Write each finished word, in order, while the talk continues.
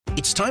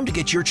It's time to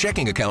get your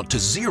checking account to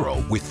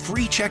zero with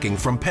free checking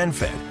from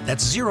PenFed.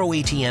 That's zero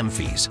ATM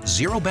fees,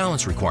 zero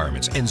balance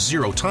requirements, and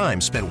zero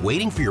time spent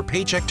waiting for your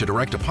paycheck to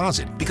direct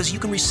deposit because you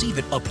can receive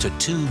it up to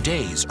 2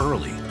 days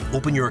early.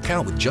 Open your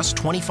account with just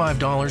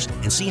 $25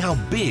 and see how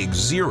big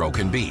zero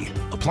can be.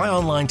 Apply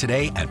online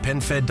today at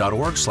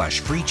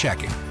PenFed.org/free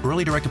checking.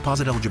 Early direct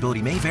deposit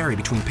eligibility may vary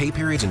between pay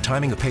periods and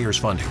timing of payers'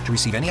 funding. To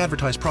receive any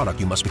advertised product,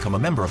 you must become a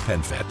member of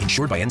PenFed,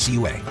 insured by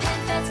NCUA.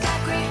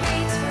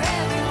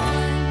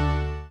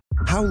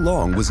 How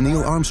long was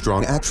Neil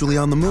Armstrong actually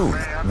on the moon?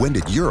 When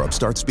did Europe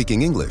start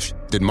speaking English?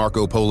 Did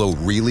Marco Polo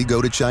really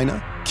go to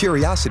China?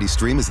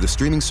 CuriosityStream is the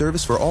streaming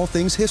service for all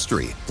things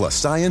history, plus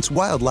science,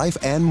 wildlife,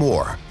 and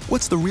more.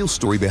 What's the real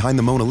story behind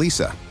the Mona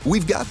Lisa?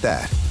 We've got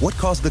that. What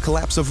caused the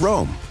collapse of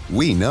Rome?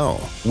 We know.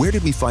 Where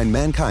did we find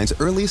mankind's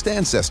earliest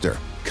ancestor?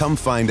 Come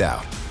find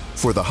out.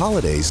 For the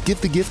holidays,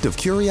 give the gift of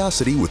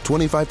curiosity with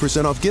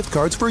 25% off gift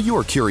cards for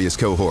your curious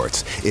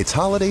cohorts. It's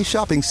holiday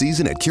shopping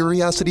season at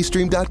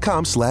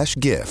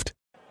curiositystream.com/gift.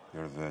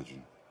 You're a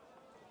virgin.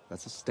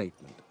 That's a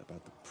statement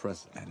about the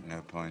present. At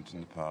no point in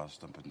the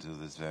past, up until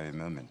this very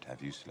moment,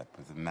 have you slept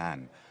with a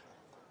man.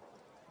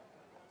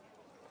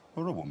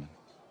 Or a woman.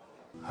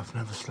 I've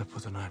never slept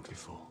with a knight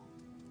before.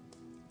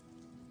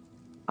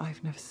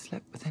 I've never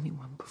slept with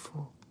anyone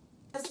before.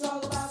 Let's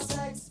talk about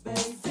sex,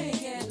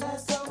 baby.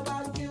 Let's talk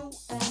about you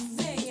and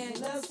me.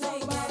 Let's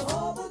talk about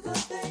all the good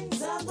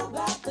things and the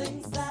bad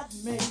things that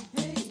may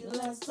be.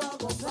 Let's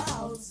talk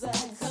about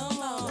sex. Come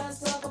on. Let's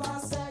talk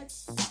about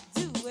sex.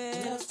 Do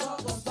it. Let's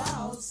talk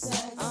about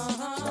sex.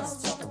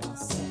 Let's talk about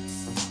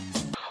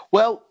sex.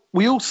 Well,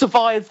 we all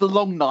survived the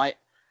long night,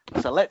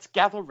 so let's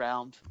gather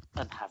round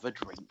and have a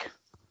drink.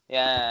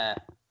 Yeah.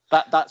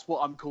 That's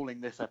what I'm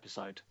calling this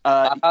episode.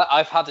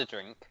 I've had a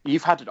drink.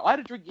 You've had I had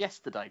a drink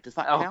yesterday. Does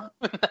that count?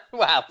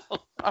 Well,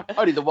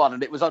 only the one,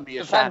 and it was only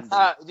a shandy.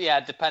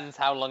 Depends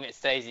how long it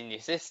stays in your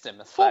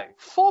system. I suppose.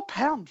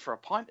 £4 for a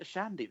pint of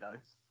shandy, though.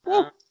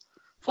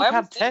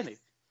 £4.10.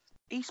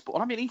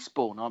 Eastbourne. I'm in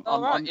Eastbourne. You're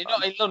not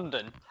in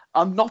London.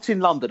 I'm not in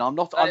London. I'm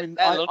not. They're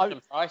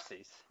London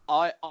prices.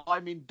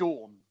 I'm in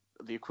Dawn,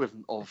 the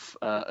equivalent of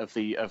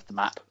the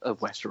map of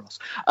Westeros.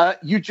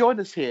 You join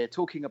us here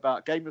talking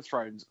about Game of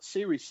Thrones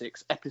Series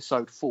 6,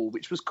 Episode 4,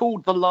 which was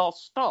called The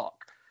Last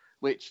Stark,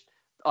 which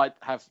I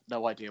have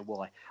no idea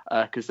why,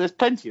 because there's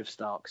plenty of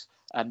Starks,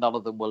 and none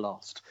of them were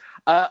lost.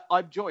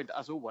 I'm joined,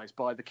 as always,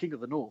 by the King of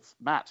the North,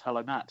 Matt.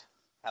 Hello, Matt.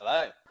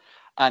 Hello.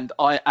 And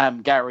I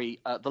am Gary,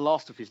 the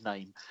last of his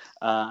name.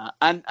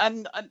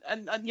 And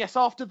yes,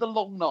 after the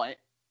long night,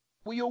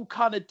 we all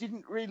kind of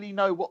didn't really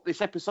know what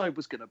this episode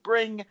was going to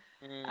bring,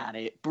 and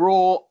it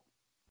brought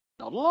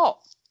not a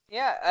lot.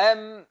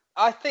 Yeah,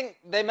 I think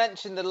they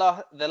mentioned the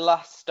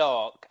last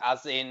Stark,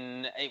 as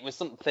in it was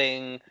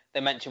something they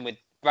mentioned with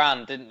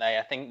Bran, didn't they?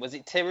 I think, was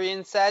it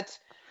Tyrion said,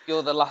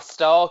 "You're the last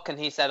Stark," and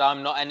he said,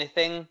 "I'm not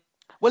anything."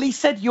 Well, he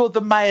said you're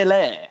the male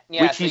heir,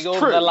 yeah, which so is you're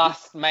true. the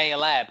last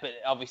male heir, but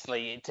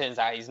obviously it turns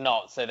out he's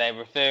not, so they're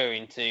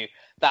referring to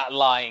that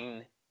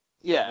line.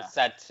 Yeah, was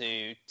said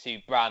to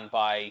Bran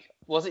by,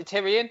 was it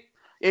Tyrion?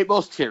 It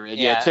was Tyrion.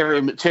 Yeah,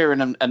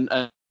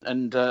 Tyrion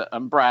and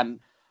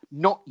Bran,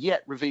 not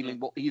yet revealing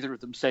what either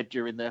of them said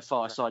during their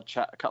fireside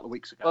chat a couple of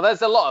weeks ago. Well,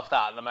 there's a lot of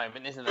that at the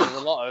moment, isn't there?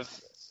 There's a lot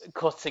of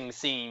cutting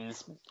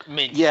scenes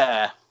mid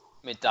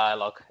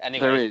dialogue.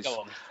 Anyway, there is. Go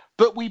on.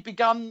 But we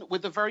begun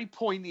with a very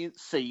poignant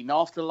scene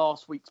after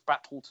last week's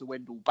battle to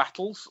end all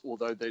battles,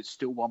 although there's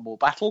still one more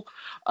battle.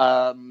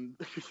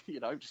 Just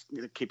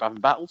keep having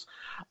battles.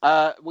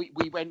 We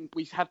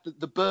had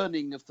the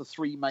burning of the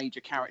 3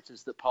 major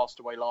characters that passed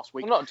away last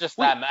week. Well, not just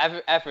them,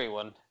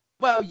 everyone.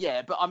 Well,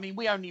 yeah, but I mean,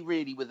 we only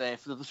really were there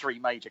for the 3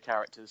 major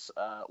characters,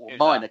 or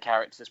minor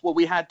characters. Well,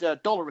 we had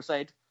Dolorous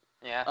Ed,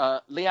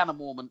 Lyanna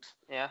Mormont,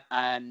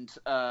 and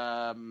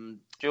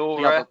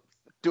Jorah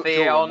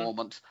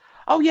Mormont.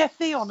 Oh, yeah,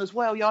 Theon as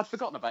well. Yeah, I'd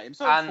forgotten about him.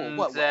 So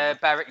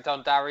Beric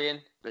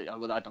Dondarrion.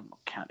 Well, I'm not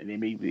counting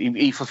him.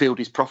 He fulfilled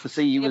his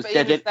prophecy. He was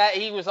dead.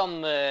 He was on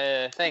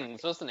the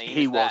things, wasn't he?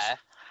 He was. There.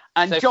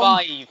 And so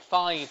John,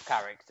 five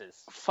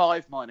characters.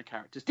 5 minor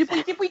characters. Did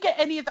we get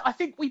any of that? I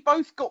think we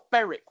both got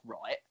Beric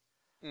right.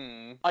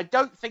 I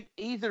don't think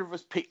either of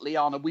us picked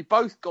Lyanna. We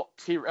both got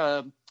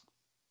Theon.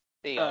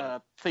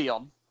 And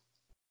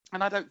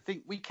I don't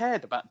think we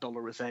cared about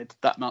Dolorous Ed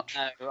that much.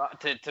 No,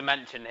 to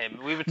mention him.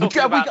 We were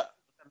talking about the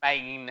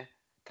main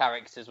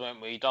characters, weren't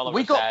we?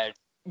 Dolorous Ed.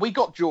 We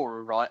got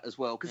Jorah right as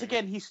well, because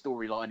again, his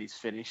storyline is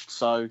finished.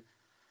 So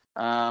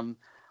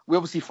we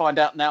obviously find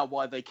out now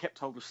why they kept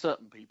hold of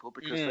certain people,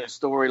 because their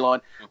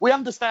storyline. We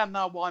understand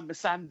now why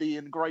Missandei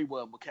and Grey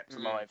Worm were kept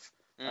alive.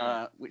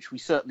 Which we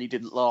certainly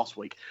didn't last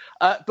week.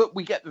 But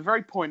we get the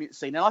very poignant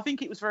scene. And I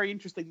think it was very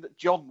interesting that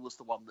Jon was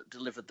the one that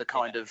delivered the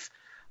kind of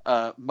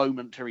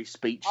momentary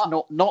speech,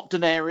 not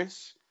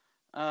Daenerys.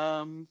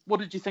 What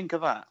did you think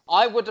of that?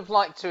 I would have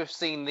liked to have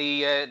seen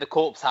the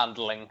corpse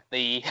handling.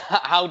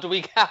 How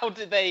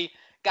did they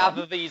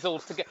gather these all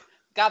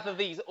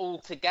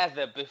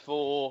together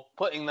before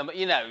putting them?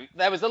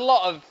 There was a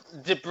lot of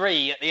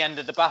debris at the end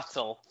of the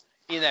battle.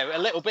 A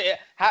little bit.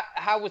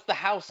 How was the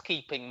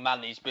housekeeping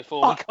managed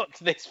before we got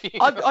to this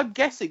funeral? I'm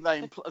guessing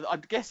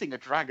I'm guessing a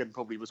dragon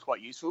probably was quite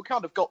useful. We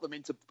kind of got them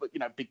into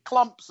big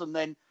clumps, and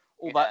then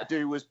all that to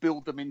do was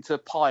build them into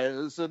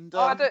pyres. And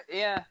I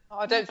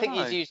don't think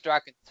he's used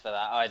dragons for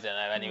that. I don't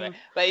know. Anyway,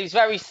 but he was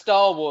very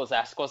Star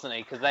Wars-esque, wasn't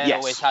he? Because they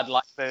always had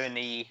like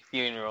burny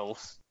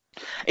funerals.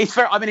 It's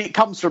very. I mean, it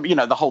comes from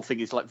the whole thing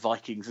is like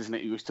Vikings, isn't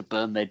it? Who used to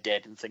burn their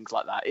dead and things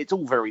like that. It's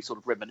all very sort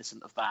of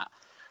reminiscent of that.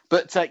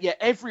 But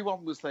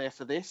everyone was there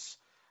for this,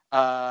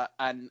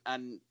 and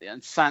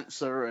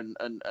Sansa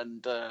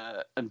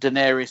and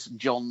Daenerys and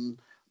Jon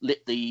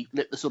lit the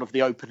sort of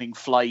the opening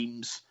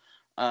flames,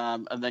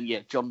 and then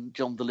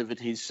Jon delivered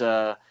his.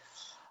 It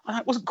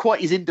wasn't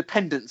quite his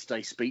Independence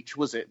Day speech,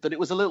 was it? But it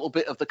was a little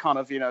bit of the kind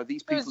of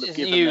these people have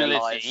given their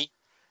lives.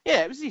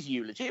 Yeah, it was his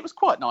eulogy. It was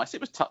quite nice.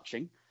 It was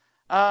touching.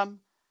 And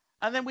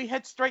then we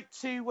head straight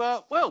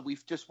to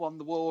we've just won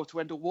the war to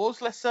end all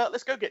wars. Let's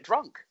go get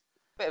drunk.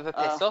 Bit of a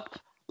piss up.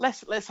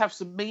 Let's have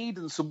some mead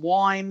and some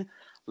wine.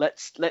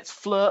 Let's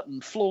flirt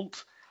and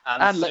flaunt.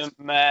 And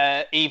some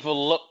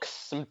evil looks,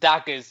 some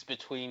daggers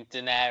between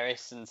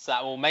Daenerys and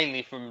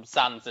mainly from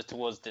Sansa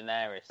towards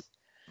Daenerys.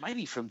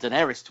 Maybe from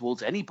Daenerys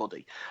towards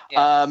anybody.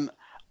 Yeah.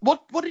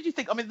 What did you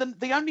think? I mean,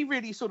 the only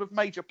really sort of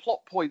major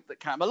plot point that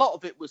came, a lot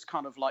of it was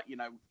kind of like,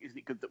 isn't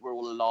it good that we're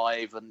all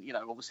alive? And,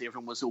 obviously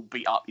everyone was all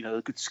beat up,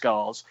 the good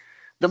scars.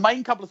 The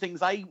main couple of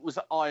things, A, was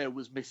that Arya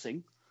was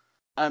missing.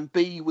 And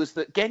B was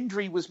that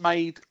Gendry was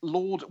made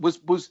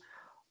was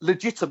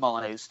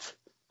legitimised.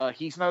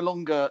 He's no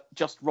longer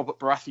just Robert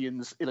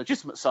Baratheon's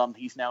illegitimate son.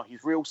 He's now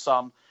his real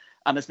son,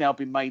 and has now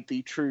been made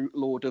the true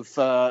Lord of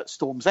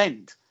Storm's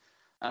End.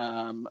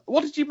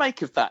 What did you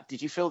make of that?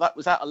 Did you feel that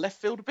was out of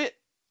left field a bit?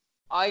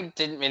 I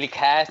didn't really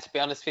care, to be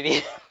honest with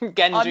you.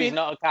 Gendry's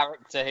not a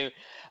character who.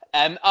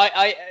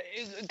 I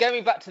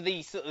going back to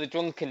the sort of the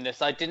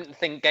drunkenness. I didn't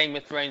think Game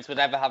of Thrones would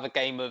ever have a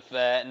game of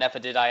Never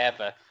Did I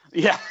Ever.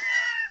 Yeah.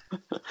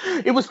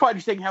 It was quite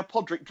interesting how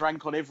Podrick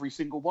drank on every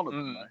single one of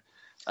them,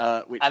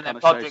 though. Which and then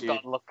Podrick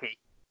got lucky.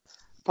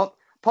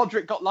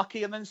 Podrick got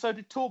lucky, and then so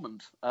did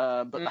Tormund.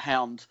 But the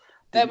Hound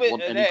didn't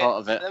want any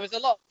part of it. There was a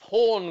lot of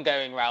porn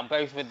going around,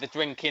 both with the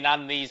drinking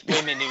and these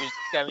women who was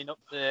going up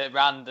to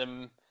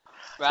random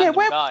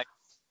guys.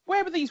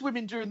 Where were these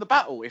women during the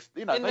battle? If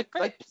in the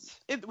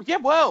crypts.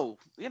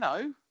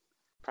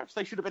 Perhaps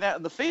they should have been out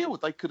in the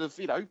field. They could have,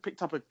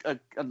 picked up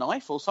a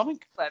knife or something.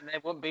 And they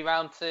wouldn't be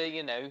round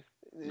to,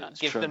 That's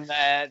give true. them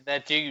their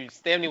dues.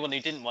 The only one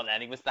who didn't want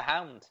any was the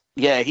Hound.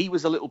 Yeah, he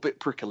was a little bit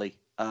prickly.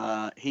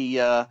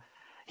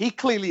 He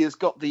clearly has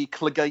got the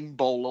Clegane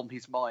Bowl on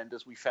his mind,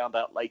 as we found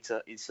out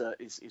later, is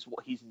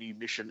what his new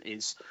mission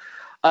is.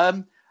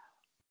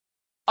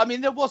 I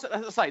mean, there was,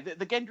 as I say,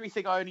 the Gendry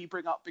thing I only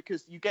bring up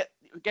because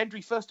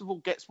Gendry, first of all,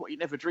 gets what he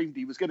never dreamed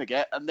he was going to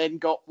get, and then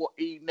got what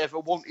he never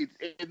wanted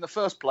in the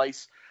first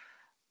place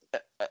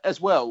as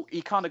well.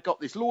 He kind of got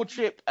this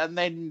lordship, and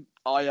then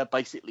Arya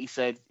basically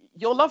said,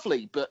 "You're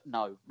lovely, but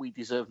no, we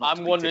deserve not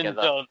to be together." I'm one and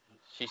done,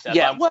 she said.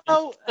 Yeah,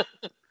 well,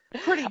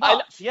 pretty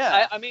much,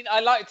 yeah. I mean,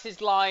 I liked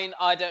his line,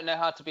 "I don't know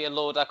how to be a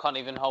lord, I can't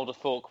even hold a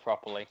fork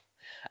properly."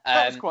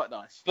 That was quite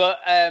nice.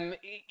 But,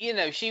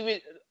 she was...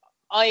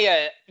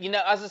 Aya,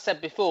 as I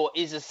said before,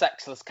 is a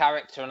sexless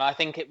character, and I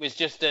think it was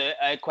just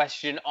a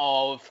question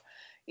of,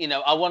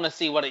 I want to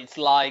see what it's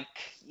like.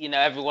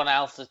 Everyone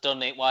else has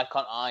done it, why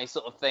can't I,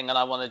 sort of thing, and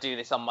I want to do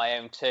this on my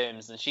own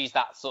terms. And she's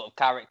that sort of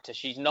character.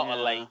 She's not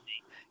a lady.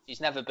 She's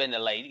never been a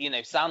lady.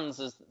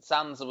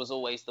 Sansa was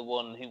always the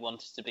one who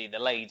wanted to be the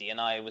lady,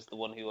 and Aya was the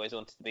one who always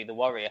wanted to be the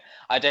warrior.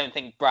 I don't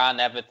think Bran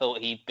ever thought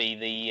he'd be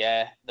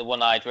the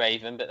one-eyed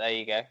raven, but there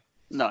you go.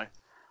 No.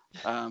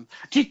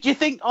 Do you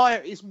think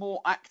Aya is more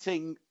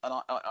acting, and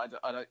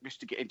I don't wish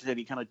to get into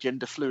any kind of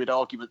gender fluid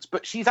arguments,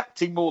 but she's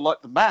acting more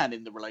like the man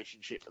in the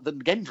relationship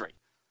than Gendry?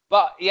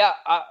 But yeah,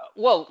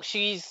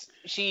 she's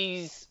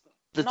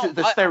the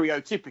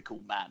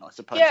stereotypical man, I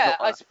suppose. Yeah,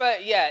 I suppose.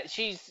 Yeah,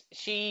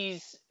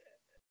 she's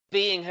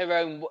being her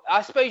own.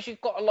 I suppose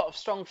you've got a lot of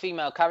strong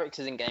female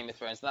characters in Game of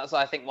Thrones, and that's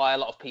I think why a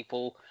lot of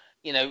people,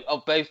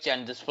 of both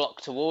genders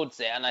flock towards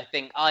it. And I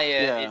think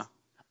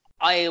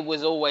Aya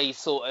was always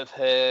sort of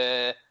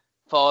her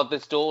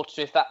father's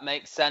daughter, if that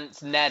makes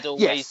sense. Ned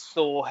always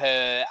saw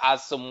her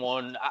as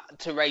someone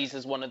to raise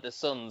as one of the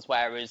sons,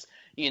 whereas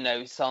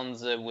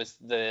Sansa was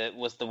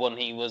the one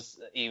he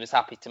was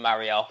happy to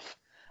marry off.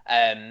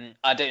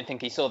 I don't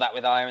think he saw that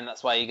with Aya, and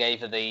that's why he gave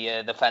her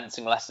the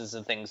fencing lessons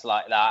and things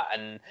like that.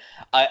 And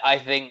I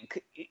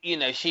think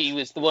she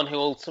was the one who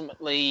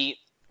ultimately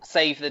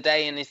saved the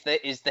day and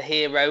is the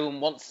hero and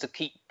wants to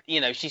keep.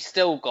 She's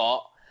still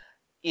got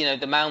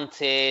the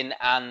Mountain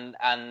and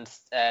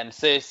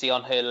Cersei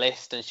on her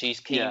list, and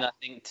she's keen, I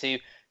think, to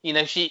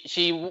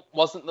she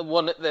wasn't the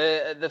one at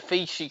the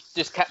feast. She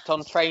just kept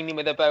on training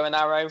with a bow and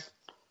arrow.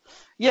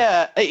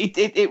 Yeah,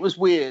 it was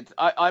weird.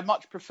 I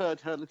much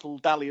preferred her little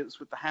dalliance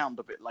with the Hound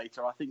a bit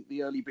later. I think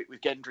the early bit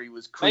with Gendry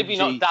was cringy. Maybe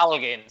not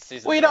dalliance,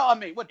 well, you know what I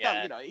mean? Well,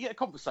 yeah.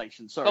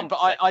 Conversation, sorry. But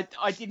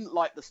I didn't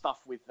like the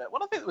stuff with...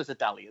 well, I think there was a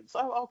dalliance.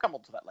 I'll come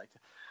on to that later.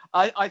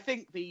 I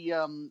think the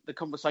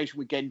conversation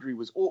with Gendry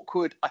was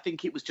awkward. I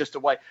think it was just a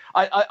way...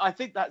 I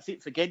think that's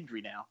it for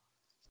Gendry now.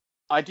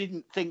 I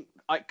didn't think...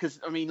 Because,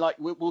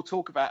 we'll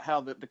talk about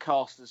how the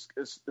cast has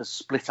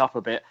split up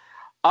a bit.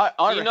 I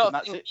reckon not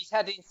that's think it. He's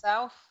heading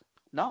south?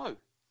 No.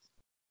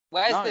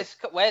 Where's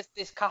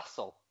this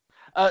castle?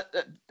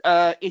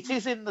 It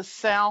is in the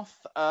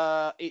south.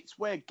 It's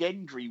where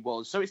Gendry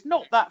was, so it's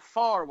not that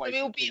far away.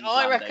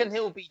 I reckon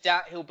he'll be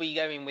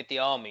going with the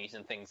armies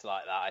and things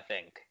like that. I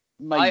think.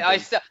 Maybe.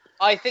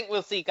 I think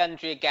we'll see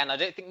Gendry again. I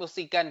don't think we'll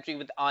see Gendry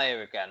with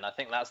Arya again. I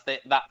think that's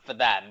that for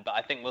them, but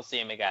I think we'll see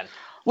him again.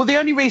 Well, the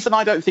only reason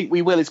I don't think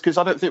we will is because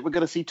I don't think we're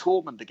going to see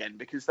Tormund again,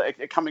 because they're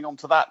coming on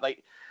to that.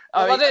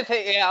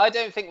 I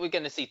don't think we're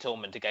going to see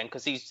Tormund again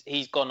because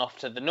he's gone off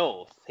to the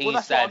north.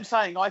 That's what I'm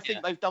saying. I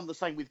think they've done the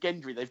same with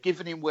Gendry. They've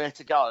given him where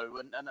to go,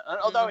 and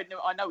although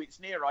I know it's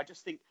nearer, I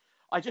just think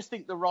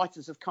the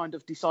writers have kind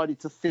of decided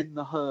to thin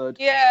the herd.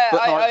 Yeah,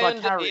 but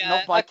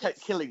not by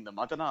killing them.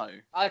 I don't know.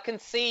 I can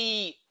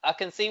see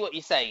what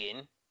you're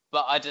saying,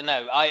 but I don't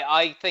know.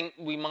 I think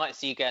we might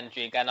see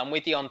Gendry again. I'm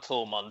with you on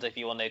Tormund if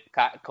you want to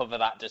cover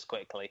that just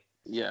quickly.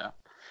 Yeah.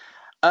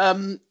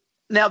 Now,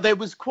 there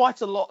was quite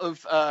a lot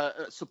of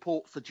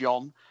support for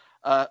Jon,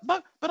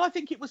 but I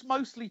think it was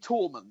mostly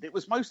Tormund. It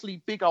was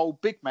mostly big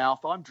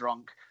mouth, I'm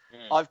drunk,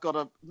 I've got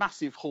a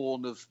massive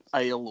horn of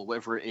ale or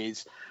whatever it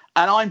is,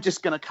 and I'm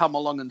just going to come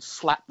along and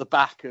slap the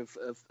back of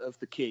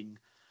the king.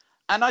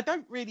 And I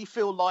don't really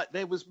feel like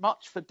there was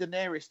much for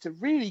Daenerys to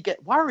really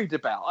get worried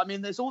about. I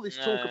mean, there's all this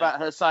talk about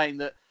her saying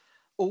that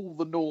all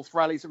the North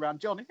rallies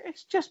around Jon.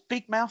 It's just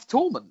big mouth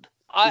Tormund.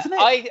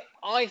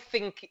 I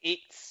think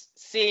it's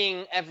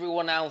seeing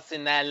everyone else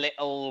in their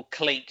little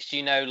cliques,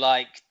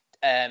 like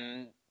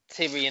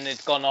Tyrion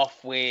had gone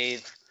off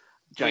with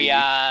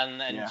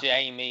Brienne and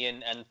Jaime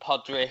and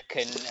Podrick,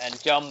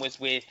 and Jon was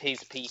with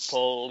his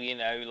people,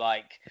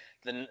 like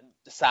the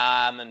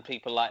Sam and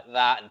people like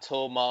that, and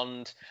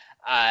Tormund,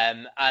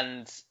 and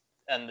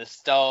the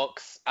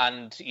Starks,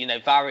 and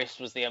Varys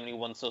was the only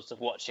one sort of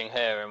watching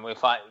her, and we'll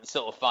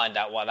find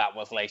out why that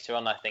was later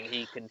on. I think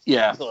he can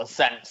sort of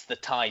sense the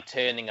tide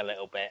turning a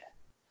little bit.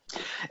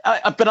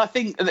 But I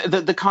think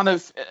the kind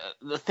of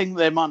the thing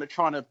they're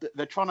trying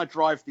to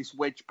drive this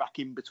wedge back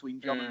in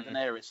between Jon and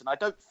Daenerys, and I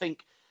don't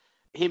think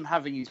him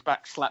having his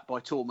back slapped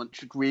by Tormund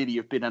should really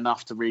have been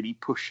enough to really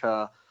push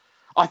her.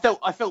 I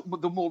felt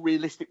the more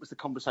realistic was the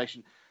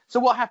conversation. So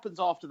what happens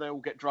after they all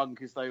get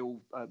drunk is they all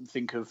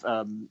think of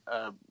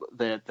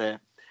their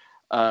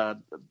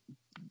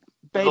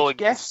bed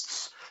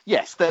guests.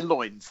 Yes, their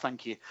loins.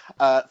 Thank you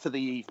for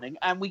the evening,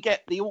 and we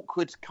get the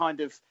awkward kind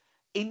of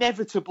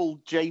inevitable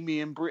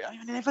Jaime and Brienne.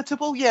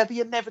 Inevitable, yeah, the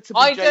inevitable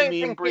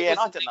Jaime and Brienne.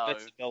 I don't know.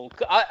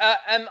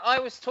 I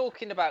was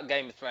talking about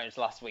Game of Thrones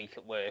last week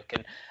at work,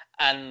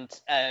 and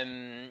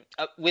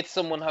with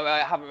someone who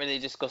I haven't really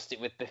discussed it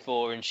with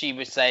before, and she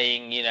was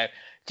saying,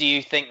 do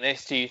you think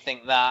this? Do you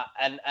think that?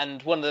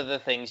 And one of the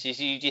things is,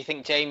 do you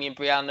think Jaime and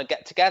Brienne will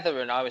get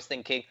together? And I was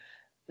thinking,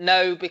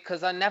 no,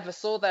 because I never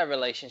saw their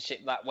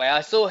relationship that way.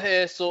 I saw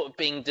her sort of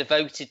being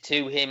devoted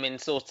to him in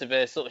sort of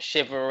a sort of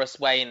chivalrous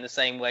way, in the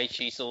same way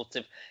she sort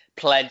of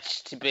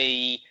pledged to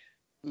be,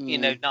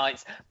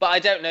 knights. But I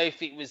don't know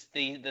if it was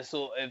the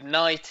sort of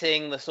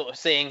knighting, the sort of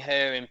seeing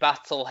her in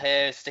battle,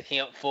 her sticking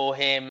up for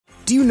him.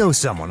 Do you know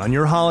someone on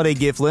your holiday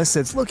gift list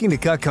that's looking to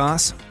cut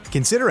costs?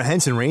 Consider a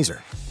Henson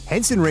razor.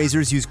 Henson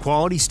razors use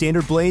quality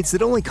standard blades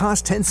that only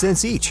cost 10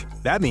 cents each.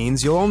 That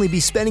means you'll only be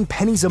spending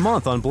pennies a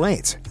month on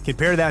blades.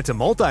 Compare that to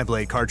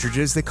multi-blade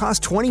cartridges that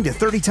cost 20 to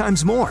 30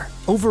 times more.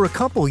 Over a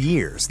couple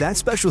years, that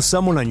special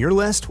someone on your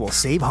list will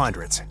save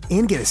hundreds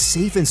and get a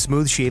safe and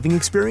smooth shaving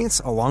experience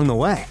along the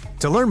way.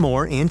 To learn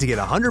more and to get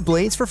 100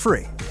 blades for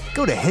free,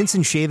 go to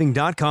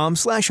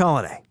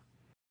hensonshaving.com/holiday.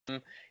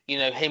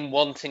 Him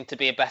wanting to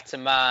be a better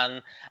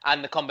man,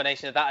 and the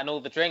combination of that and all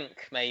the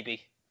drink,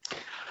 maybe.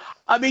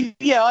 I mean,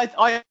 yeah,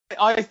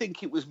 I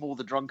think it was more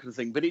the drunken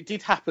thing, but it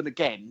did happen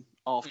again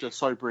after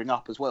sobering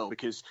up as well,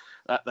 because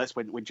that's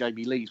when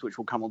Jaime leaves, which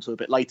we'll come on to a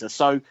bit later.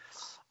 So,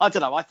 I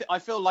don't know. I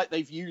feel like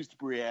they've used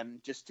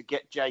Brienne just to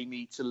get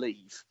Jaime to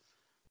leave.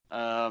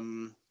 Well,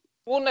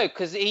 no,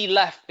 because he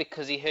left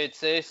because he heard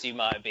Cersei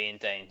might be in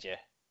danger.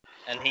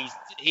 And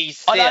he's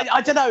still...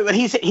 I don't know.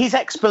 His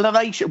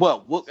explanation.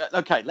 Well,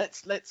 okay.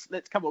 Let's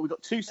come on. We've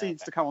got two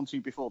scenes to come on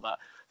to before that.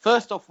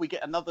 First off, we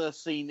get another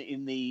scene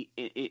in the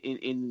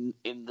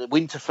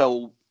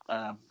Winterfell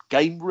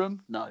game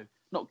room. No,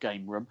 not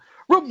game room.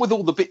 Room with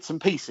all the bits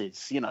and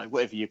pieces.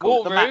 Whatever you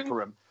call it. The map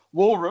room.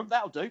 War room.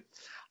 That'll do.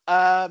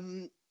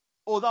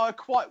 Although I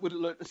quite would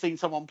have seen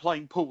someone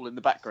playing pool in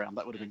the background.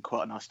 That would have been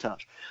quite a nice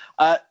touch.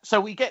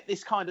 So we get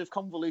this kind of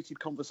convoluted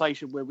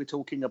conversation where we're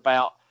talking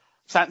about.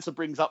 Sansa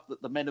brings up that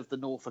the men of the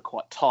North are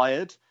quite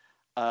tired.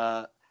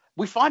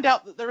 We find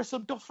out that there are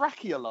some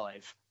Dothraki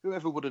alive.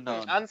 Whoever would have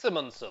known? And some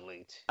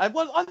Unsullied.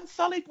 Well,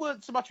 Unsullied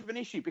weren't so much of an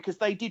issue because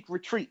they did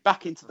retreat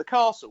back into the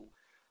castle.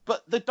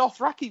 But the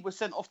Dothraki were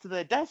sent off to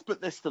their death,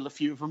 but there's still a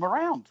few of them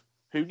around.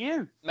 Who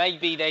knew?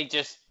 Maybe they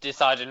just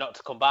decided not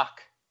to come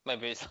back.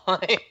 Maybe it's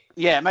like...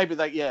 Yeah, maybe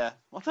they... Yeah.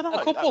 I don't know.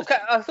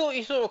 I thought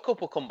you saw a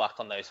couple come back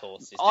on those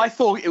horses. I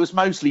thought it was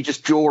mostly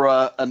just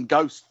Jorah and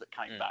Ghost that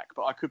came back,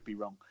 but I could be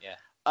wrong. Yeah.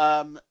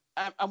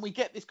 And we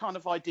get this kind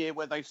of idea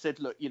where they've said,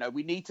 look,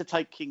 we need to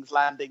take King's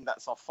Landing.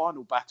 That's our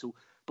final battle.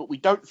 But we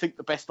don't think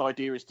the best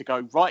idea is to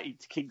go right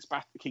into King's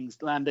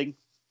Landing.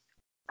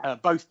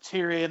 Both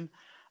Tyrion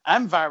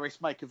and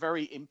Varys make a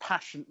very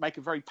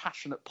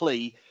passionate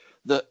plea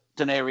that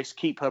Daenerys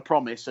keep her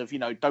promise of,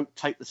 don't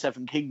take the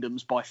Seven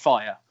Kingdoms by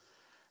fire.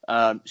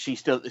 She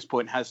still at this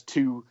point has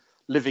 2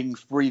 living,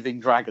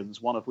 breathing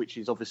dragons, one of which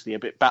is obviously a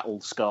bit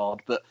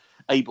battle-scarred, but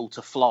able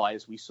to fly,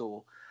 as we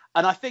saw.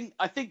 And I think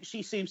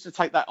she seems to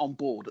take that on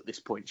board at this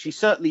point. She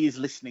certainly is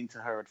listening to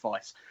her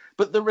advice.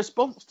 But the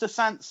response to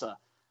Sansa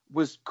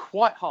was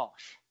quite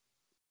harsh.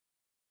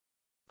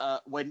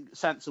 When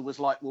Sansa was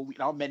like, well,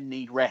 our men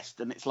need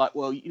rest. And it's like,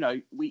 well,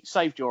 we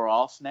saved your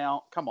ass.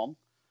 Now, come on.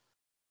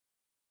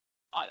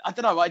 I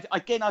don't know. I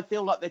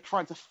feel like they're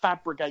trying to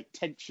fabricate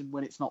tension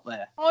when it's not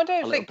there. I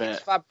don't think it's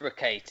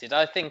fabricated.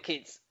 I think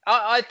it's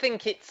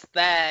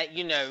there.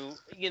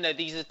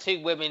 These are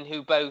 2 women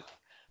who both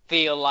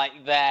feel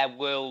like their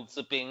worlds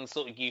are being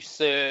sort of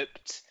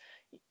usurped,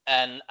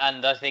 and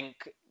I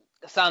think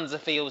Sansa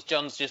feels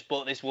Jon's just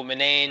brought this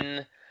woman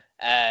in,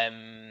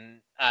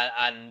 and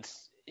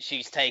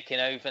she's taken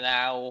over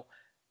now.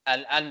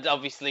 And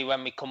obviously,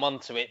 when we come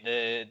onto it,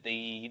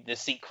 the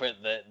secret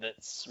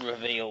that's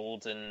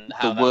revealed and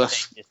how that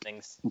changes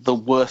things. The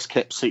worst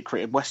kept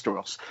secret in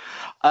Westeros.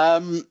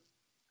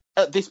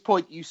 At this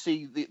point, you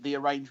see the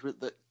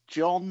arrangement that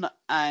Jon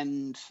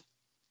and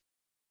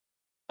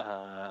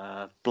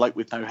bloke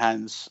with no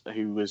hands,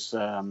 who was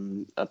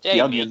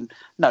the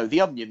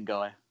Onion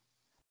guy.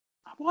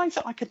 Why is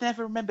it I could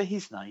never remember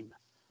his name?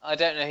 I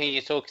don't know who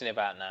you're talking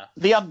about now.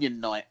 The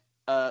Onion Knight,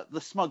 the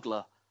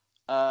smuggler.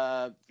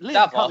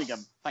 Liam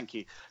Cunningham, thank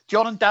you.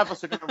 Jon and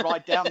Davos are going to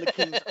ride down the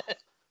King's...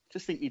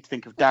 Just think you'd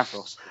think of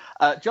Davos.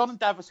 Jon and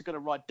Davos are going to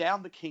ride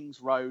down the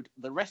King's Road.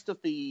 The rest of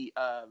the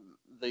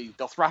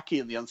Dothraki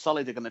and the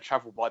Unsullied are going to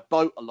travel by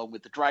boat along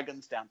with the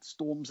dragons down to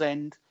Storm's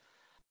End.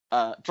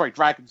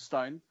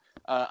 Dragonstone.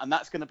 And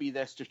that's going to be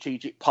their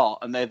strategic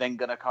part. And they're then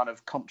going to kind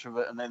of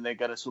controvert, and then they're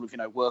going to sort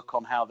of, work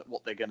on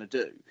what they're going to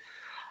do.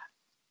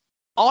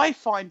 I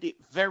find it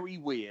very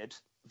weird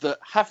that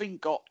having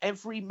got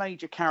every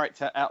major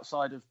character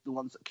outside of the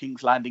ones at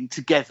King's Landing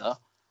together,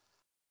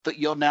 that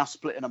you're now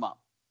splitting them up.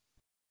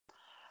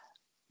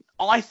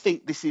 I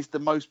think this is the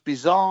most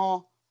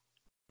bizarre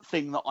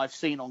thing that I've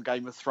seen on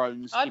Game of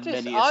Thrones in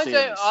many a series.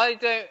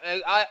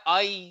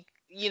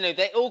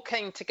 They all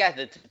came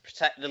together to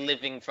protect the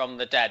living from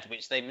the dead,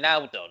 which they've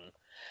now done.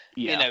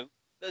 Yeah.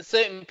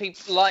 Certain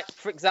people, like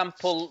for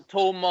example,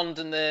 Tormund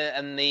and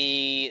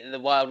the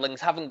wildlings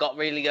haven't got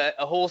really a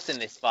horse in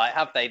this fight,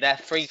 have they? They're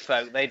free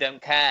folk. They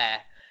don't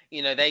care.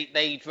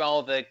 They'd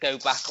rather go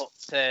back up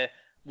to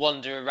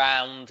wander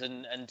around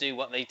and do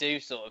what they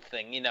do, sort of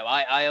thing.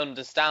 I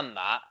understand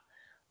that.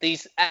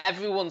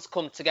 Everyone's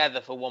come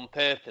together for one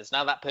purpose.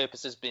 Now that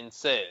purpose has been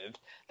served,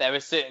 there are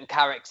certain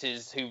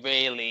characters who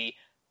really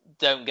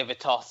don't give a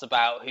toss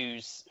about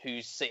who's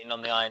sitting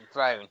on the Iron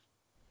Throne.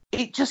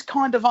 It just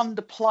kind of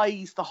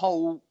underplays the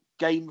whole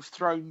Game of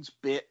Thrones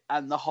bit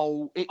and the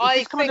whole...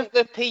 I think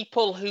the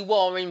people who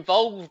are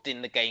involved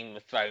in the Game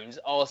of Thrones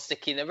are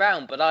sticking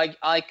around, but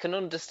I can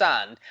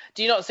understand.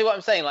 Do you not see what I'm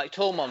saying? Like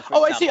Tormund, for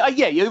example. I see.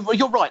 Yeah,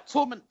 you're right.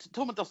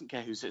 Tormund doesn't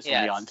care who sits on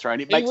the Iron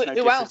Throne. It makes no difference.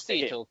 Who else are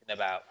you talking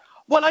about?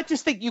 Well, I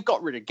just think you've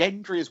got rid of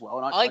Gendry as well.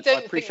 And I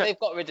don't think they've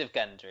got rid of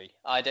Gendry.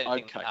 I don't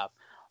think they have.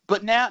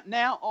 But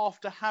now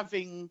after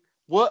having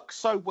worked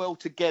so well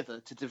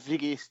together to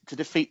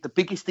defeat the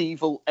biggest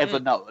evil ever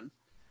known,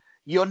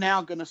 you're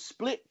now going to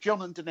split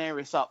Jon and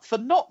Daenerys up for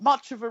not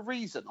much of a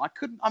reason.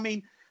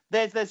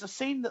 There's a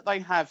scene that they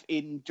have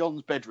in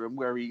Jon's bedroom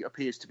where he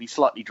appears to be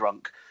slightly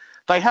drunk.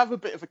 They have a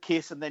bit of a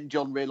kiss, and then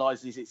Jon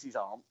realizes it's his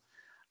aunt.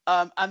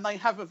 And they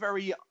have a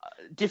very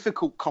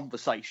difficult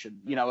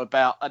conversation,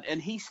 about,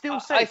 and he still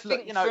says, I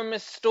think from a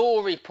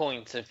story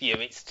point of view,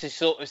 it's to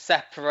sort of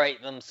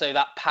separate them so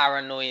that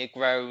paranoia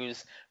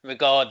grows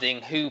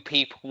regarding who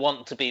people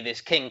want to be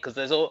this king,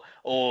 because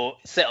or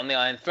sit on the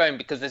Iron Throne,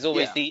 because there's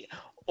always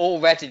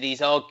already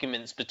these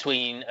arguments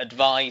between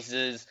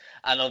advisors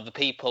and other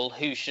people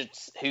who should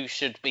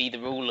be the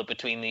ruler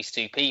between these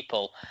two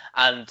people,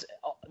 and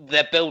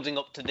they're building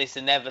up to this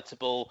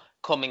inevitable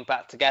coming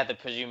back together,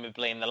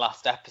 presumably in the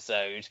last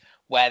episode,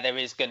 where there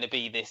is going to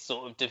be this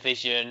sort of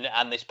division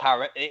and this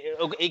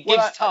it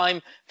gives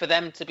time for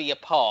them to be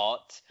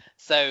apart,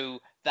 so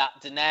that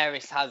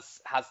Daenerys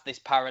has this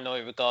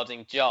paranoia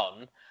regarding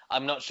Jon.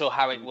 I'm not sure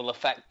how it will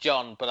affect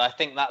Jon, but I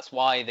think that's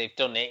why they've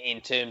done it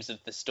in terms of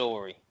the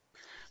story.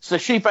 So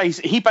he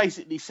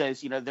basically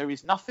says, there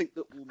is nothing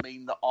that will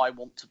mean that I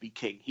want to be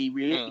king. He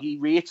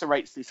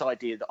reiterates this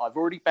idea that I've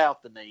already bowed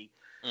the knee.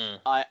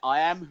 I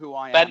am who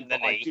I am.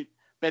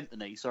 Bent the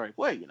knee. Sorry.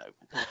 Well,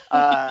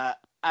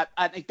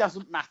 and it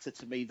doesn't matter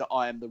to me that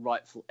I am the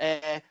rightful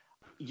heir.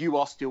 You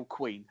are still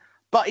queen.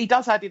 But he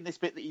does add in this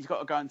bit that he's got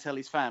to go and tell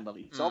his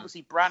family. So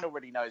obviously Bran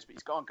already knows, but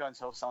he's got to go and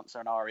tell Sansa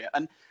and Arya.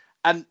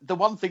 And the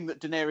one thing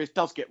that Daenerys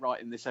does get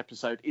right in this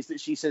episode is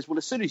that she says, well,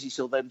 as soon as you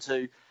saw them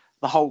two,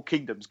 the whole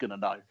kingdom's going to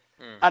know.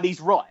 And he's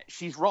right.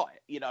 She's right.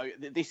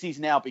 This is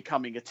now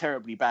becoming a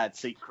terribly bad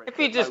secret. If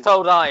he just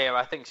told Arya,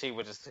 I think she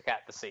would just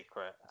get the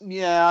secret.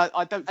 Yeah,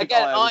 I don't think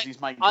Arya was his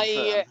main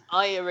concern.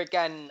 Arya,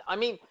 again, I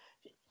mean,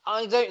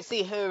 I don't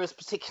see her as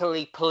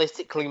particularly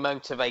politically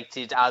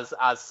motivated as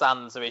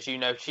Sansa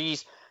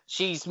is.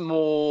 She's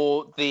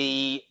more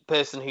the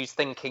person who's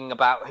thinking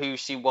about who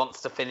she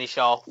wants to finish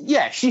off.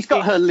 Yeah, she's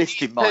got her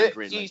list in mind,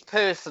 really. She's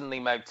personally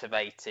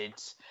motivated.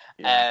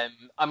 Yeah.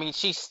 I mean,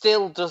 she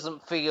still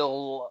doesn't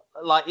feel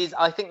like...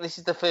 I think this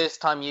is the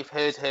first time you've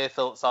heard her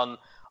thoughts on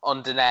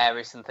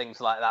Daenerys and things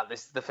like that.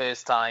 This is the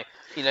first time.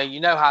 You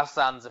know how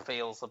Sansa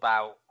feels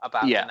about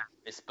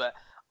Daenerys, but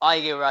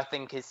Arya, I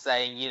think, is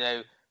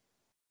saying,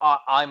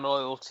 I'm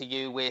loyal to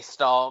you, we're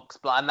Starks,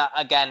 and that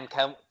again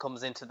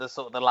comes into the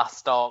sort of the last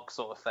Stark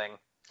sort of thing.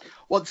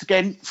 Once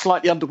again,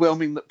 slightly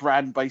underwhelming that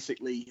Bran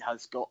basically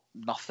has got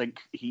nothing.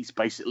 He's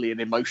basically an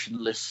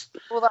emotionless.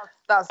 Well,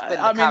 that's been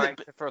the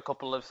character for a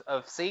couple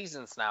of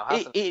seasons now,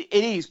 hasn't it?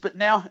 It is, but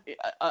now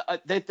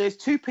there's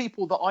two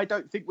people that I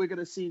don't think we're going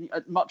to see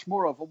much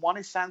more of, and one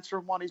is Sansa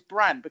and one is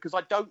Bran, because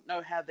I don't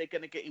know how they're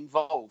going to get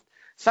involved.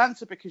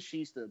 Sansa, because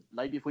she's the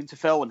Lady of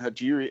Winterfell and her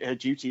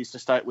duty is to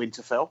stay at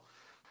Winterfell.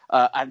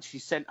 And she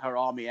sent her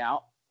army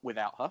out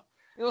without her.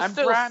 You'll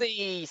still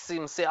see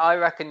some. I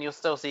reckon you'll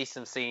still see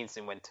some scenes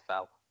in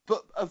Winterfell.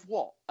 But of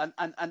what? I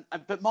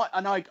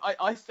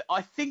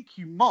think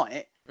you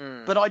might.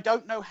 But I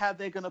don't know how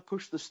they're going to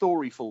push the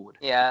story forward.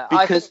 Yeah,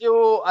 because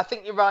I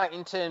think you're right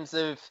in terms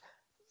of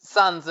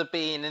Sansa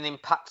being an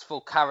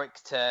impactful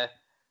character.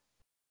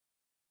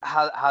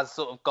 Has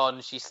sort of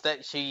gone.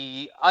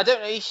 I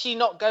don't know. Is she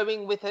not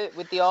going with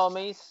the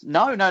armies?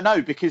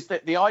 No. Because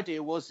the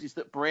idea is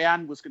that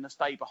Brienne was going to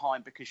stay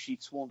behind because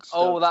she'd sworn to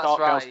that's Stark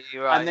right. Girls,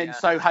 You're right. And then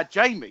so had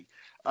Jaime.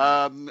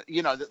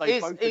 That they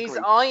both agreed. Is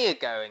Arya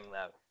going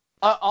though?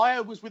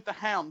 Arya was with the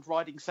Hound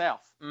riding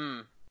south.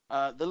 The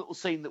little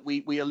scene that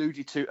we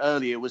alluded to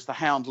earlier was the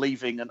Hound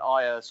leaving and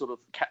Arya sort of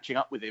catching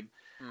up with him,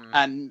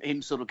 and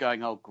him sort of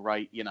going, "Oh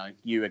great,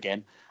 you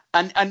again."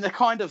 And the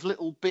kind of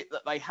little bit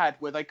that they had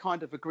where they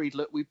kind of agreed,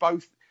 look, we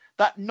both,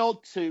 that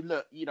nod to,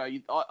 look,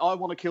 I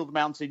want to kill the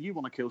Mountain, you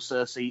want to kill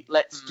Cersei,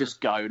 let's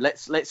just go.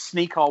 Let's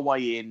sneak our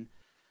way in.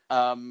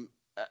 And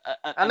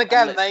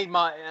again,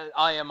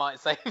 Arya might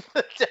save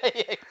the day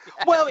again.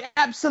 Well,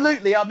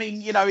 absolutely. I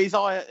mean, is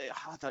Arya,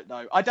 I don't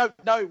know. I don't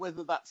know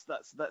whether that's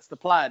the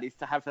plan, is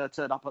to have her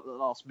turn up at the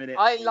last minute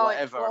or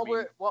whatever.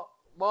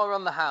 While we're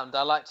on the Hound,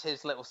 I liked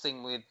his little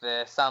scene with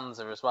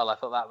Sansa as well. I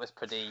thought that was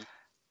pretty...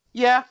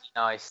 Yeah.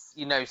 Nice.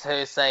 It's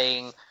her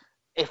saying,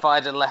 if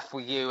I'd have left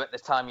with you at the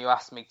time you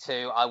asked me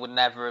to, I would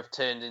never have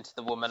turned into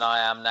the woman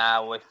I am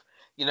now. If,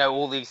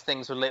 all these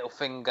things with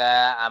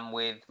Littlefinger and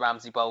with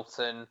Ramsay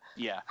Bolton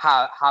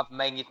have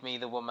made me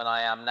the woman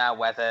I am now,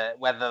 whether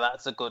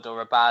that's a good or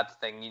a bad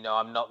thing.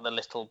 I'm not the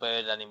little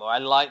bird anymore. I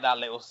like that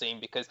little scene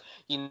because,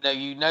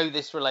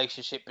 this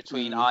relationship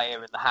between Arya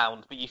and the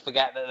Hound, but you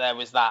forget that there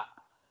was that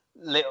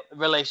little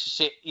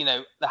relationship.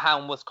 The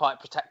Hound was quite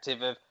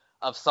protective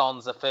of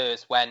Sansa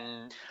first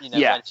when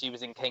she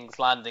was in King's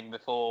Landing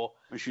before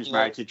when she was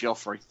married to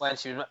Joffrey, when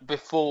she was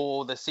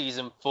before the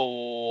season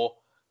 4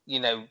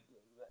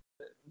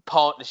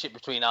 partnership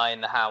between Arya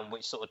and the Hound,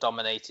 which sort of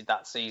dominated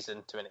that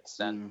season to an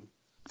extent.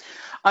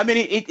 I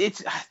mean,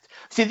 it's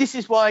see, this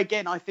is why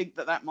again I think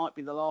that might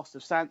be the last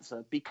of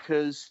Sansa,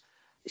 because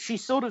she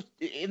sort of,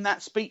 in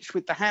that speech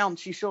with the Hound,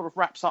 she sort of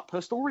wraps up her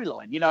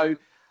storyline.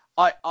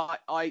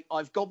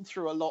 I've gone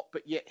through a lot,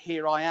 but yet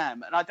here I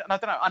am, and I don't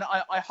know. And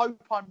I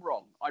hope I'm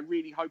wrong. I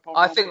really hope I'm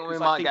wrong. I think we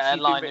might get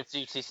a Line of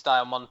Duty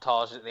style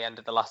montage at the end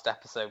of the last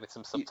episode with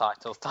some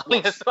subtitles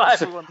telling us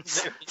what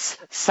everyone's doing.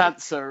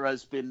 Sansa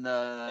has been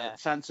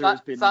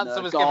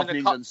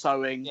gardening and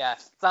sewing. Yeah,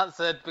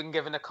 Sansa had been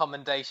given a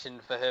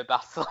commendation for her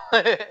battle,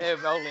 her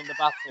role in the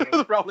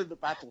battle. Role in the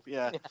battle.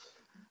 Yeah.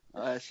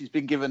 She's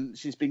been given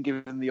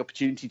the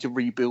opportunity to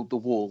rebuild the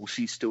wall.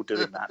 She's still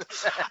doing that.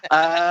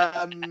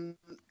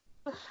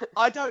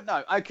 I don't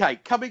know. Okay,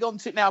 coming on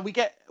to now, we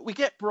get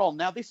Bronn.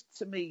 Now, this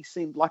to me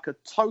seemed like a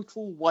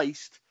total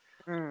waste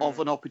of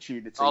an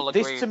opportunity.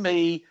 This to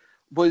me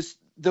was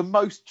the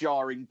most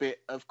jarring bit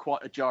of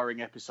quite a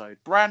jarring episode.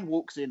 Bran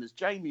walks in as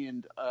Jaime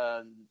and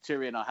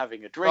Tyrion are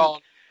having a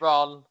drink.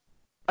 Bronn.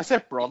 I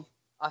said Bronn.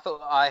 I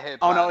thought I heard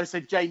Bran. Oh no, I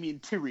said Jaime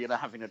and Tyrion are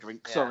having a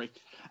drink. Yeah. Sorry.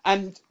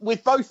 And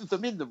with both of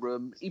them in the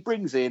room, he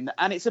brings in,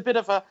 and it's a bit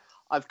of a,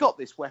 I've got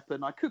this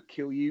weapon, I could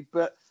kill you,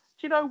 but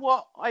do you know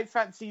what? I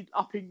fancied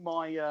upping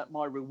my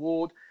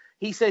reward.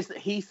 he says that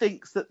he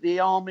thinks that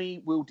the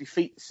army will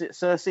defeat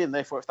Cersei, and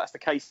therefore, if that's the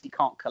case, he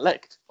can't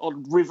collect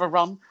on River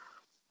Run.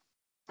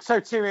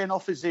 So Tyrion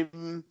offers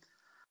him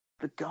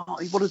the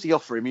guy. What does he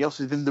offer him? He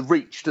offers him the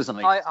Reach, doesn't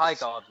he? High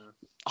Garden.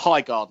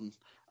 High Garden,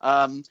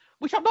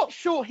 which I'm not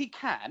sure he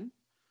can.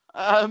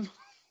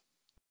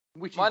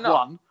 Which Why is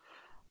not? one.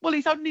 Well,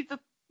 he's only the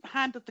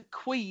hand of the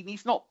Queen.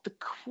 He's not the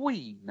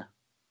Queen.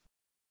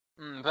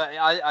 But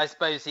I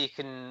suppose he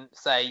can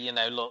say,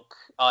 look,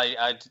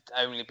 I'd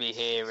only be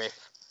here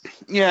if...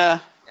 Yeah.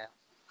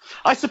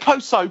 I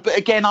suppose so, but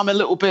again, I'm a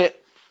little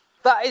bit...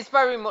 That is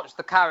very much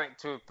the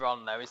character of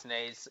Bronn, though, isn't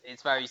it?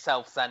 It's very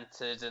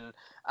self-centered,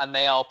 and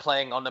they are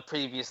playing on a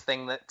previous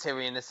thing that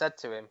Tyrion has said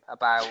to him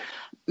about...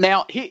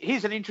 Now,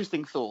 here's an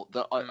interesting thought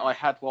that I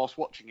had whilst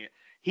watching it.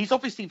 He's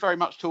obviously very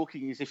much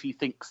talking as if he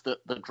thinks that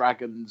the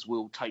dragons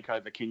will take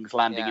over King's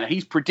Landing. Yeah.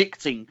 He's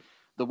predicting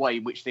the way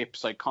in which the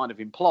episode kind of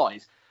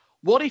implies.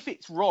 What if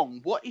it's wrong?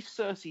 What if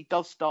Cersei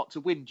does start to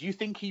win? Do you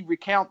think he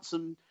recounts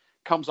and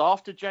comes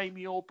after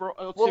Jaime or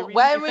Tyrion? Well,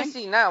 where is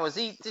he now?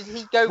 Did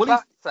he go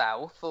back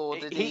south, or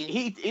did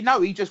he? No,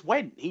 he just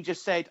went. He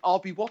just said, "I'll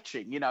be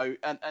watching,"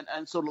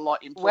 and sort of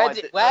like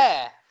implied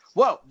Where?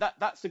 Well,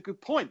 that's a good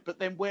point. But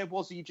then, where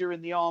was he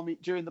during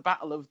the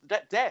Battle of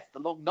Death, the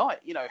Long Night?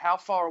 How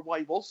far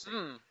away was he?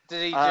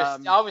 Did he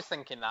just? I was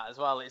thinking that as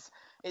well.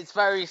 It's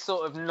very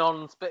sort of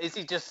but is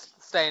he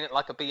just staying at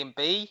like a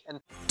B&B? And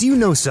Do you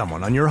know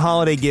someone on your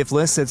holiday gift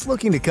list that's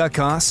looking to cut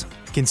costs?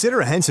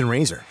 Consider a Henson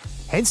razor.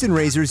 Henson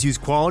razors use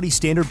quality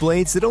standard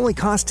blades that only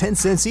cost 10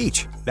 cents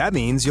each. That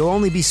means you'll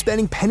only be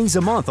spending pennies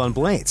a month on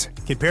blades.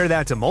 Compare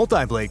that to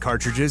multi-blade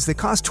cartridges that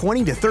cost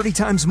 20 to 30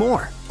 times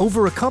more.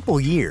 Over a couple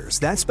years,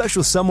 that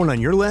special someone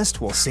on your list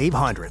will save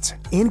hundreds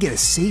and get a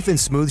safe and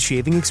smooth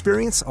shaving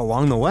experience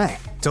along the way.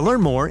 To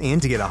learn more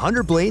and to get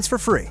 100 blades for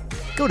free,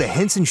 go to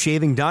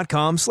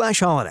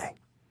hensonshaving.com/holiday.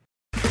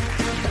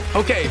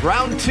 Okay,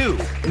 round two.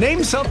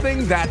 Name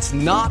something that's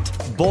not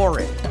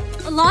boring.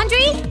 A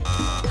laundry?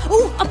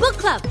 Ooh, a book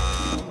club.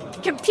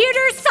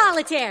 Computer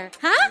solitaire,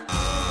 huh?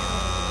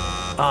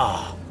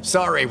 Ah,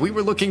 sorry, we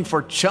were looking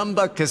for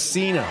Chumba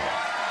Casino.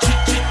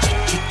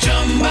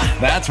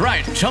 That's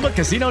right,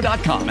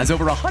 ChumbaCasino.com has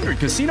over 100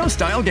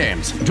 casino-style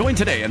games. Join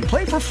today and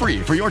play for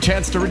free for your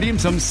chance to redeem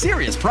some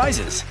serious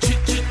prizes.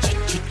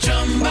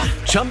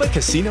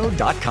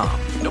 ChumbaCasino.com.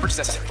 No purchase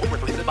necessary. Void where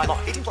prohibited by law.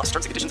 18+ terms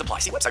and conditions apply.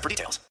 See website for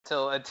details.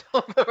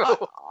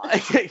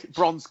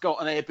 Bron's got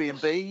an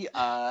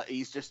Airbnb.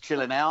 He's just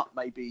chilling out.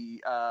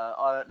 Maybe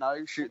I don't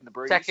know, shooting the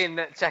breeze.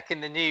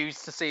 checking the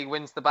news to see who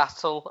wins the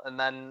battle, and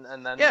then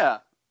yeah,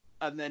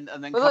 and then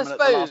well, coming at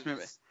the last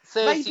minute.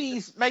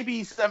 Cersei... Maybe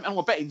he's on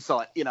a betting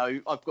site.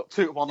 I've got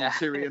 2-1 on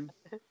Tyrion.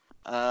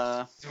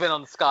 To win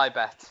on Sky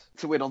Bet.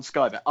 To win on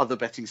Sky Bet. Other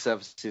betting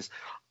services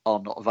are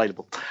not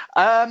available.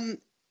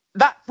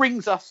 That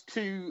brings us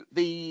to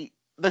the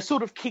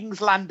sort of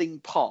King's Landing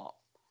part.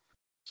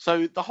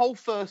 So the whole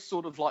first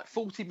sort of like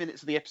 40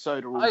 minutes of the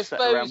episode are all set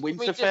around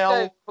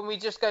Winterfell. Can we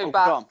just go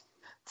back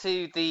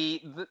to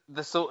the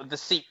sort of the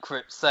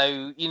secret?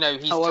 So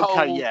he's told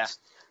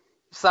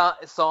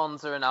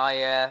Sansa and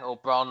Arya or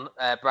Bran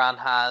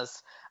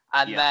has,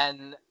 and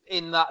then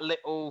in that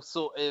little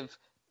sort of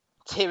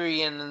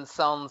Tyrion and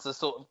Sansa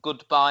sort of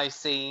goodbye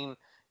scene,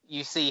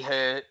 you see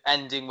her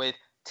ending with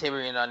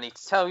Tyrion, I need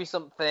to tell you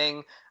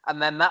something,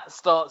 and then that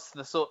starts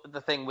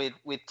the thing with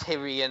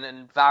Tyrion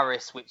and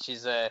Varys, which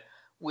is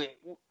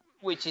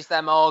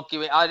them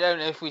arguing. I don't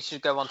know if we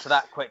should go on to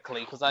that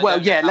quickly because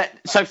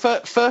So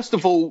first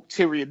of all,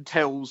 Tyrion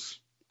tells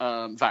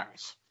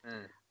Varys.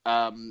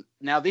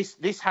 Now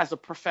this has a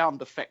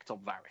profound effect on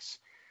Varys,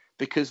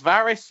 because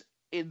Varys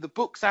in the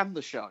books and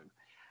the show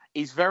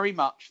is very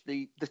much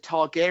the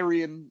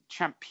Targaryen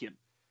champion.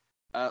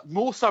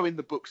 More so in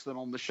the books than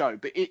on the show,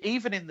 but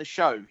even in the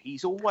show,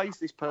 he's always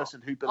this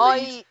person who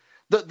believes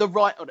that the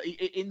right.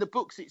 In the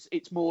books,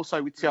 it's more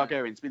so with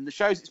Targaryens, but in the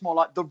shows, it's more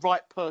like the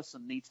right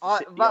person needs to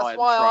sit the Iron That's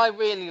why Throne. I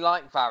really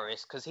like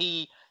Varys, because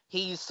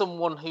he's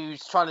someone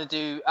who's trying to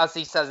do, as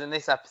he says in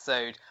this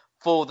episode,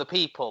 for the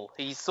people.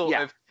 He's sort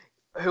of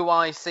who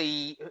I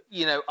see.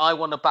 I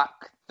want to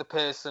back the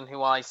person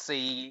who I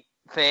see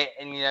fit,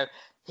 and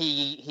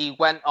he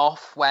went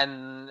off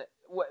when.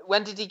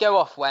 When did he go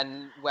off?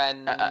 When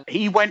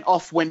he went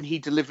off when he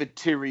delivered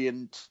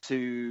Tyrion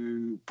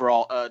to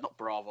not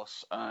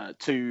Bravos,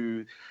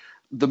 to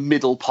the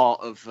middle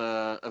part of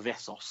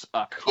Essos.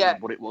 I can't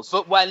remember what it was.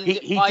 But when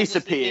he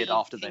disappeared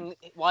after then.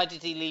 Why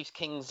did he leave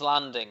King's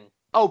Landing?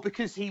 Oh,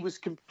 because he was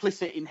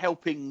complicit in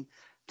helping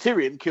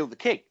Tyrion kill the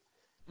king.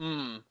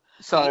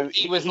 So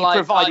he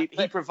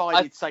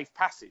provided safe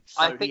passage,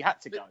 so he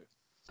had to go.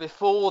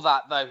 Before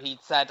that, though, he'd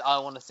said, I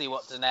want to see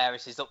what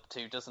Daenerys is up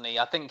to, doesn't he?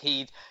 I think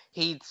he'd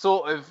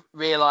sort of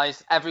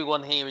realised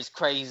everyone here is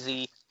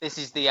crazy. This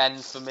is the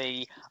end for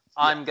me.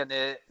 I'm going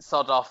to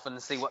sod off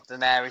and see what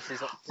Daenerys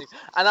is up to.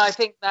 And I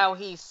think now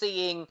he's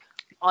seeing,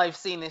 I've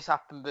seen this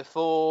happen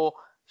before.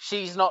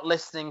 she's not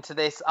listening to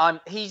this. I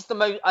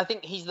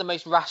think he's the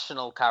most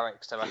rational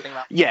character. I think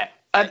that. Yeah,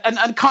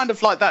 and kind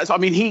of like that. I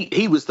mean,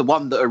 he was the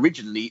one that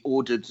originally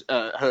ordered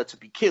her to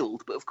be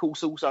killed, but of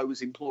course also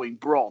was employing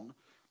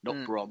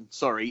employing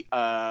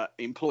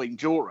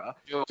Jorah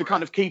to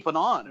kind of keep an eye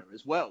on her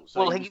as well.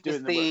 So he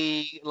was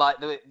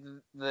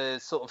the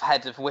sort of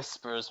head of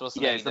Whisperers,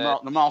 wasn't he? Yeah,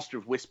 the Master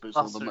of Whispers,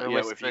 or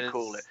whatever you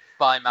call it.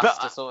 Spy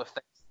Master sort of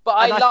thing. But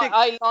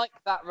I like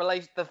that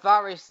the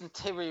Varys and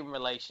Tyrion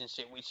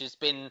relationship, which has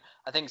been,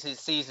 I think, since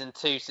season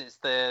 2, since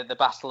the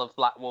Battle of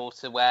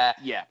Blackwater, where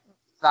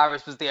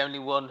Varys was the only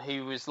one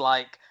who was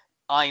like,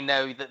 I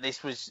know that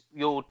this was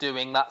your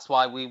doing, that's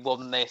why we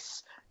won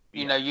this.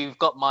 You know, you've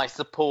got my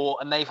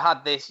support, and they've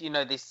had this,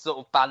 this sort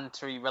of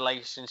bantery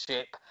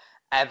relationship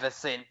ever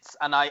since.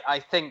 And I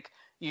think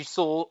you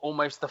saw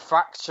almost the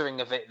fracturing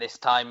of it this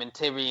time, and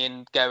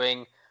Tyrion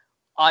going,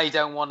 I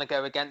don't want to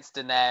go against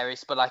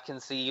Daenerys, but I can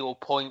see your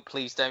point.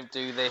 Please don't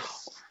do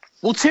this.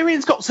 Well,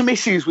 Tyrion's got some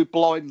issues with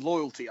blind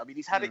loyalty. I mean,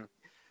 he's had it.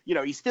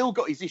 He's still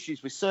got his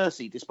issues with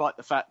Cersei, despite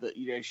the fact that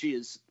she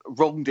has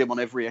wronged him on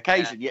every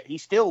occasion. Yet he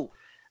still,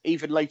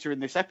 even later in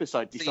this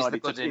episode,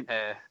 decided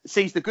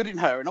sees the good in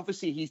her, and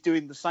obviously he's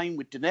doing the same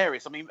with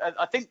Daenerys. I mean,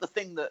 I think the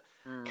thing that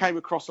came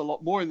across a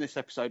lot more in this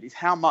episode is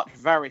how much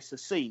Varys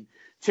has seen.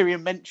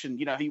 Tyrion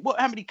mentioned,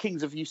 how many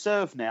kings have you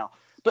served now?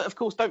 But, of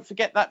course, don't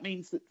forget that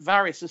means that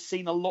Varys has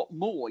seen a lot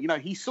more.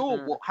 He saw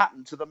what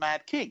happened to the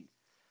Mad King,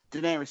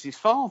 Daenerys'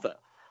 father.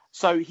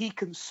 So he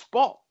can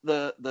spot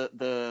the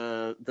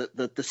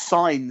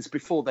signs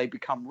before they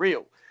become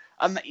real.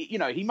 And,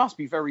 he must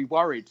be very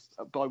worried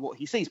by what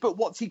he sees. But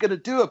what's he going to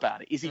do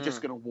about it? Is he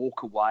just going to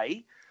walk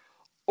away?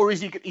 Or is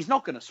he's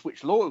not going to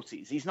switch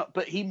loyalties? He's not,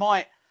 but he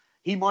might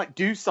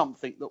do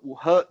something that will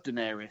hurt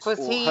Daenerys or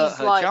hurt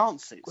her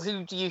chances.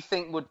 Who do you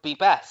think would be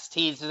best?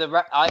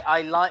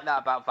 I like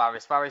that about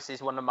Varys. Varys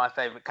is one of my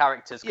favourite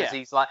characters because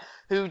he's like,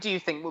 who do you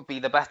think would be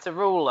the better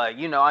ruler?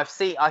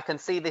 I can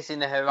see this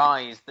in her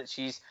eyes that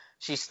she's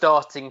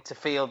starting to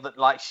feel that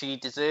like she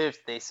deserves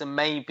this, and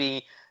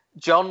maybe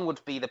Jon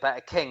would be the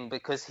better king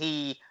because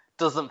he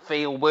doesn't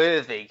feel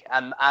worthy,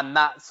 and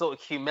that sort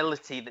of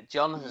humility that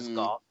Jon has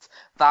got,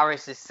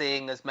 Varys is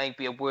seeing as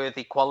maybe a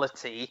worthy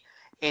quality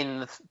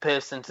in the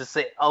person to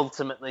sit on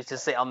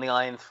the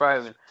Iron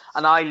Throne.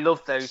 And I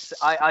love those.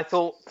 I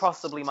thought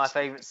possibly my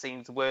favourite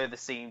scenes were the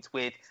scenes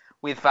with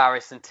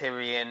Varys and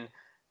Tyrion,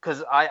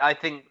 because I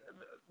think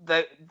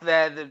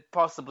they're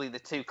possibly the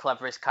two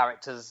cleverest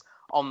characters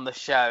on the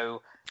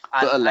show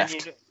that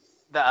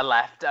are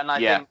left. And I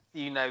think,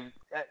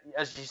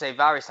 as you say,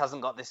 Varys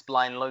hasn't got this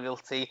blind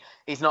loyalty.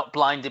 He's not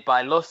blinded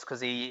by lust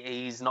because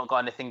he's not got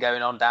anything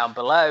going on down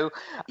below.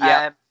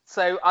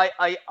 So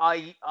I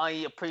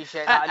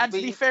appreciate that. And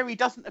to be fair, he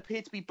doesn't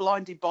appear to be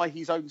blinded by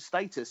his own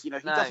status. He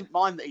doesn't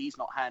mind that he's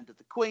not Hand of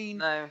the Queen.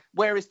 No.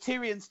 Whereas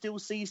Tyrion still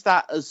sees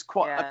that as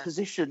quite a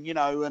position,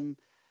 and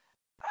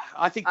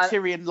I think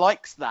Tyrion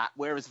likes that,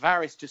 whereas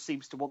Varys just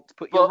seems to want to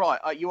put you right.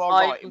 You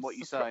are right in what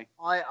you say.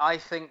 I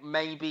think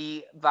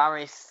maybe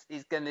Varys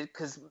is going to,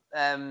 because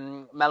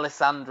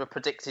Melisandre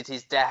predicted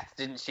his death,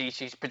 didn't she?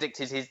 She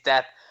predicted his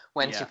death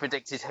when she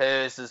predicted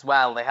hers as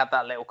well. They had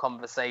that little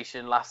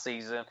conversation last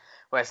season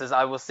where it says,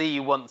 I will see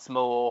you once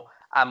more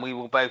and we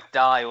will both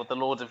die, or the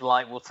Lord of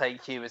Light will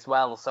take you as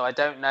well. So I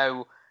don't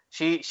know.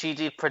 She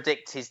did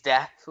predict his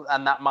death,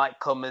 and that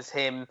might come as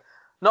him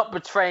not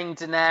betraying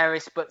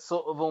Daenerys, but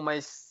sort of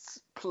almost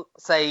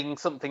saying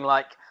something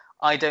like,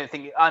 I don't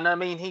think... And I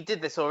mean, he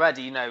did this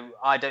already,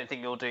 I don't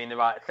think you're doing the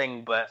right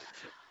thing, but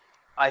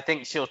I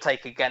think she'll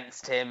take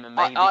against him. And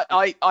maybe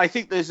I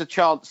think there's a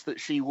chance that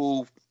she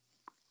will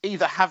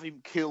either have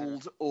him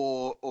killed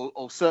or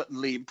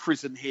certainly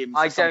imprison him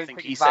for something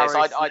he says.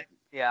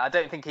 I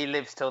don't think he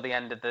lives till the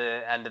end of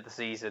the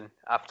season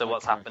after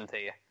what's happened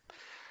here.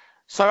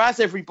 So as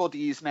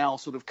everybody is now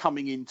sort of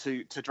coming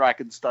into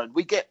Dragonstone,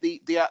 we get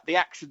the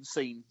action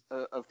scene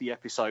of the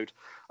episode,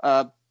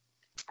 and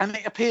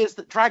it appears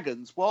that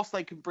dragons, whilst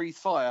they can breathe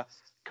fire,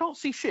 can't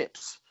see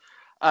ships.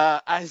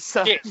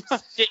 Ships.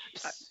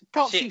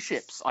 Can't see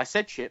ships. I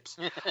said ships.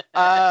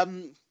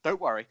 Don't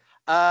worry.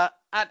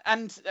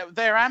 And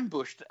they're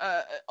ambushed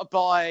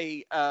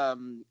by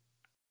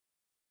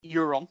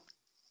Euron,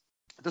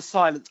 the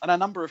Silence, and a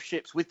number of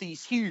ships with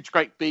these huge,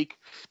 great big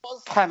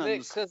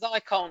cannons. Because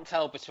I can't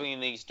tell between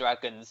these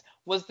dragons.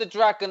 Was the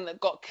dragon that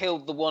got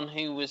killed the one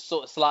who was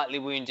sort of slightly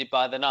wounded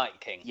by the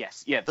Night King?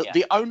 Yes,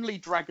 the only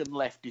dragon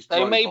left is Drogon.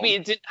 So maybe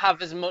it didn't have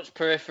as much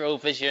peripheral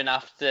vision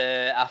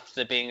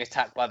after being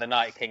attacked by the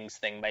Night King's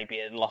thing. Maybe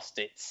it lost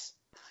its...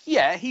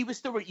 Yeah, he was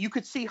still... You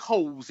could see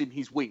holes in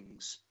his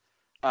wings.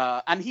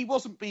 And he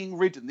wasn't being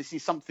ridden. This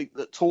is something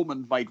that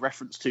Tormund made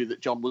reference to,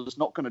 that Jon was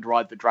not going to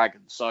ride the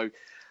dragon. So...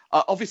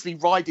 obviously,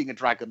 riding a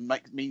dragon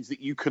means that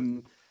you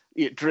can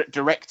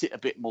direct it a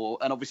bit more.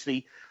 And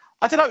obviously,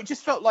 I don't know, it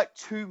just felt like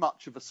too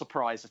much of a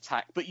surprise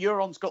attack. But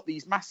Euron's got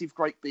these massive,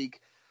 great big,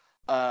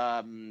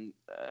 I don't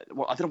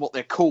know what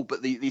they're called,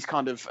 but these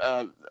kind of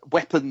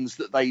weapons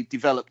that they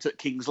developed at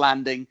King's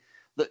Landing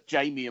that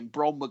Jaime and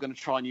Bronn were going to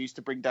try and use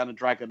to bring down a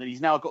dragon. And he's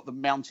now got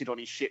them mounted on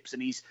his ships,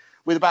 and he's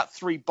with about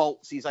 3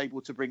 bolts, he's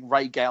able to bring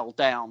Rhaegal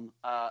down,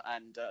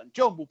 and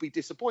Jon will be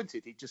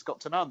disappointed. He just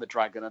got to know the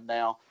dragon, and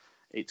now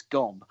it's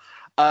gone.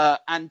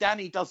 And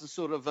Dany does a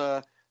sort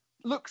of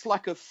looks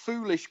like a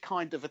foolish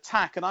kind of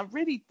attack, and I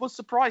really was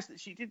surprised that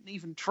she didn't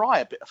even try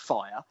a bit of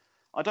fire.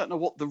 I don't know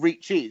what the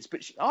reach is,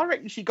 but I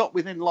reckon she got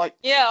within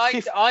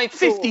I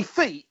 50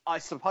 feet, I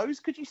suppose.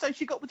 Could you say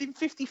she got within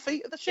 50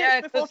 feet of the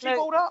ship before she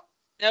pulled up?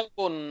 No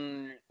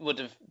one would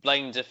have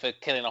blamed her for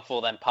killing off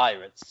all them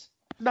pirates.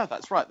 No,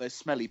 that's right. Those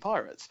smelly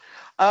pirates.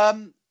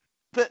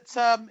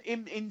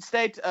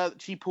 Instead,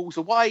 she pulls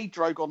away.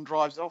 Drogon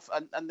drives off,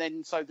 and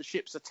then so the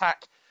ships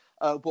attack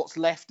what's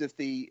left of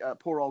the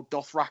poor old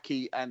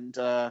Dothraki and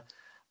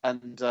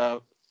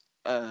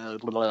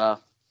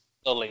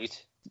Sullied.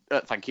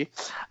 Thank you.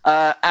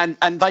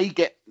 And they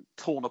get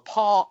torn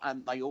apart,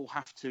 and they all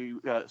have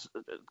to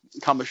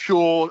come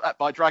ashore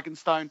by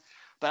Dragonstone.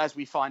 But as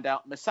we find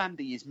out,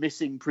 Missandei is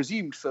missing,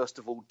 presumed first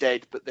of all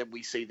dead, but then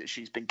we see that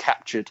she's been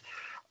captured.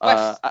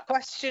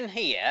 Question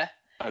here.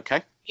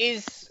 Okay.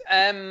 Is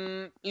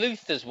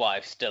Luther's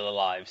wife still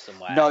alive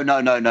somewhere? No.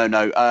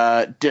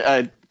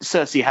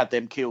 Cersei had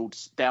them killed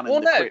down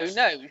in the crypts.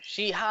 No.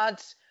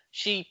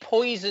 She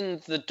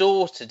poisoned the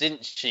daughter,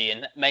 didn't she,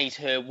 and made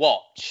her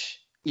watch.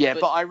 Yeah,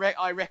 but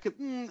I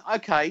reckon.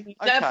 Okay. You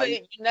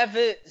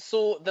never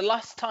saw. The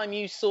last time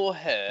you saw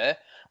her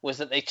was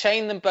that they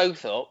chained them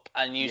both up,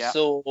 and you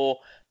saw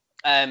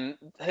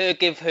her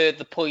give her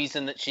the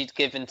poison that she'd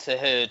given to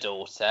her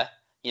daughter.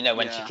 You know,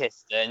 when she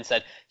kissed her and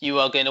said, "You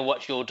are going to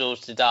watch your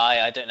daughter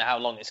die. I don't know how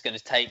long it's going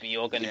to take, but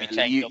you're going to be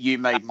chained up." You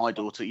made my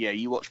daughter. Yeah,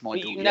 you watched my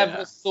daughter. You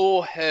never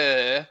saw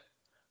her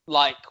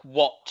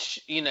watch.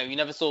 You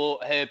never saw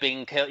her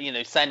being killed.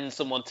 Send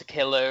someone to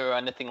kill her or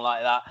anything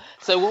like that.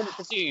 So one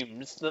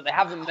presumes that they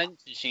haven't mentioned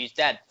she's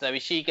dead. So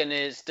is she going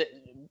to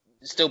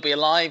still be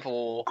alive,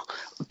 or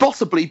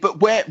possibly? But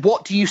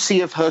what do you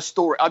see of her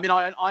story? I mean,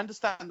 I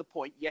understand the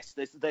point. Yes,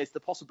 there's the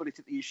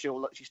possibility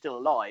that she's still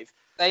alive.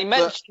 They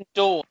mentioned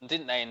Dawn,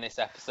 didn't they, in this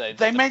episode?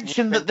 They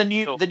mentioned that the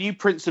new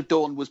Prince of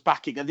Dawn was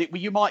backing, and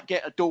you might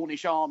get a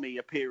Dornish army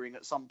appearing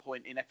at some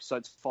point in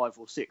episodes 5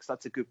 or 6.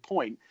 That's a good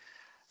point.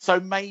 So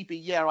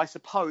maybe, I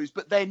suppose.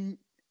 But then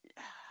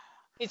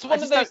it's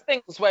one of those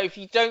things where if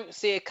you don't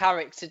see a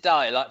character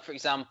die, like for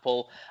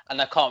example,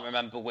 and I can't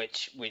remember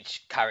which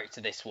character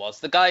this was,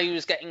 the guy who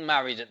was getting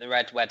married at the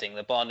Red Wedding,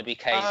 the Barnaby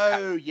Cave.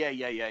 Oh, yeah.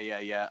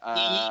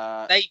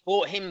 They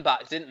brought him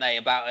back, didn't they,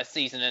 about a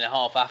season and a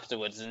half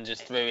afterwards, and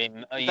just threw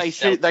him. They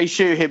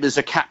show him as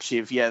a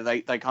captive. Yeah,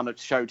 they kind of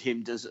showed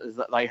him as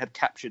that they had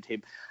captured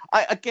him.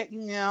 I get,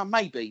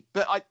 maybe,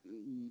 but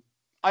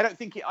I don't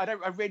think I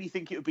really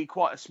think it would be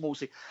quite a small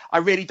scene. I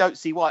really don't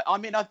see why. I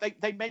mean,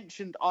 they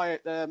mentioned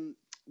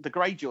the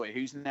Greyjoy,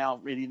 who's now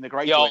really in the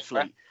Greyjoy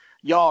fleet.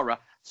 Yara.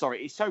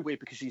 Sorry, it's so weird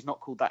because she's not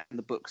called that in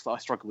the books. I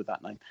struggle with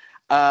that name.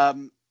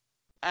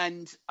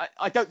 And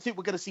I don't think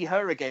we're going to see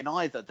her again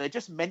either. They're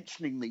just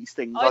mentioning these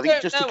things, I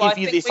think, just to give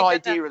you this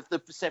idea of the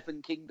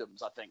 7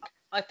 kingdoms, I think.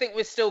 I think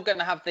we're still going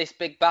to have this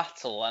big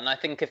battle, and I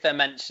think if they're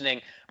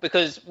mentioning,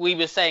 because we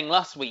were saying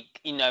last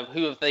week,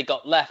 who have they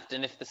got left?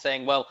 And if they're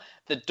saying, well,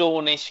 the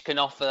Dornish can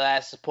offer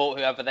their support,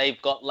 whoever they've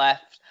got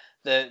left,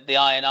 the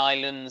Iron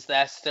Islands,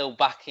 they're still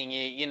backing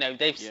you.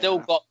 They've still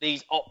got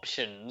these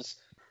options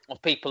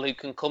of people who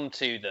can come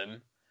to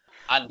them.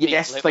 And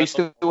yes, they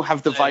still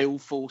have the Vale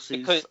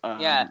forces.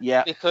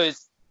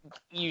 Because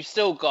you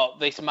still got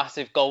this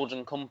massive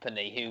Golden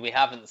Company who we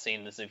haven't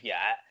seen as of yet,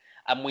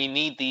 and we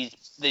need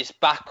this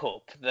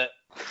backup that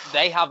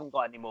they haven't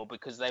got anymore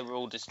because they were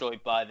all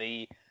destroyed by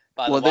the.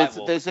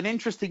 There's an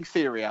interesting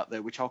theory out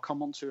there which I'll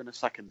come on to in a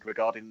second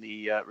regarding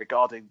the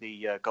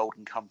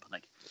Golden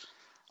Company.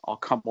 I'll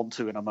come on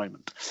to in a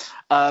moment.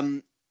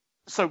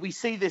 So we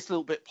see this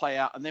little bit play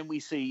out, and then we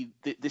see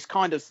this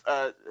kind of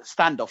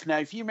standoff.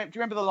 Now, do you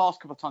remember the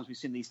last couple of times we've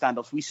seen these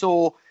standoffs? We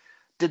saw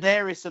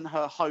Daenerys and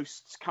her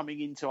hosts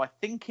coming into, I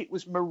think it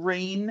was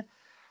Meereen,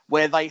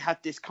 where they had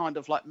this kind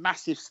of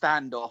massive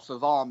standoff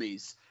of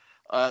armies.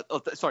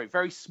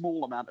 Very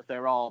small amount of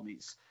their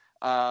armies.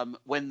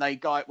 When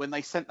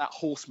they sent that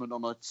horseman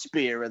on a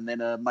spear, and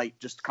then a mate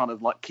just kind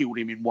of killed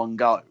him in one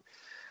go.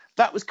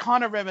 That was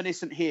kind of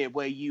reminiscent here,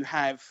 where you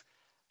have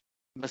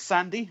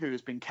Missandei, who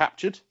has been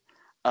captured.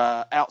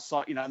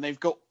 Outside, and they've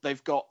got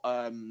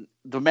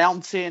the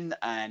Mountain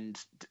and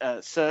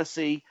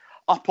Cersei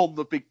up on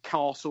the big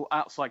castle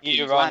outside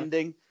King's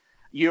Landing.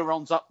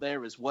 Euron's up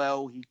there as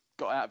well. He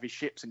got out of his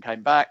ships and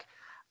came back.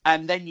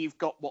 And then you've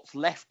got what's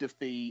left of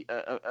the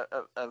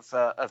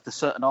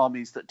certain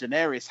armies that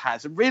Daenerys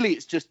has, and really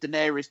it's just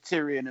Daenerys,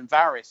 Tyrion, and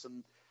Varys,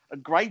 and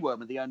Grey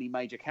Worm are the only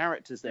major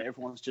characters there.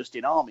 Everyone's just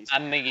in armies.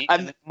 And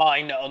the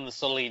minor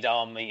unsullied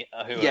army.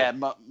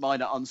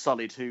 Minor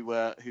unsullied who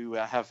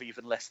have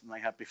even less than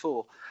they had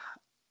before.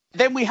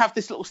 Then we have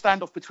this little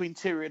standoff between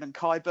Tyrion and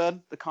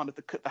Qyburn,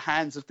 the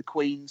hands of the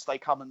queens. They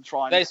come and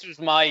try. This was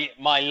my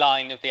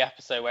line of the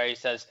episode where he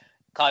says,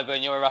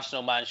 "Qyburn, you're a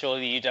rational man.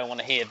 Surely you don't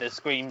want to hear the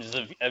screams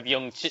of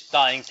young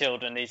dying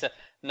children." He said,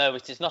 "No,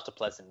 it is not a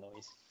pleasant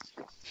noise."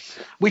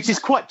 Which is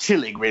quite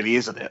chilling, really,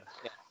 isn't it?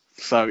 Yeah.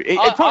 So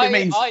it probably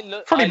means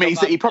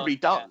that he probably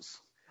does.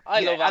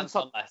 I love and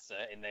Anton Lesser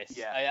in this.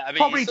 Yeah, I mean,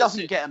 probably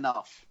doesn't get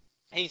enough.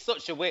 He's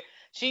such a weird.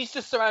 She's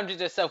just surrounded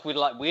herself with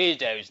like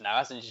weirdos now,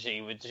 hasn't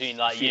she? Between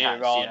like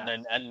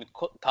Euron and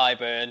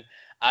Qyburn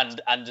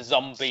and a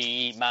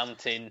zombie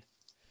mountain.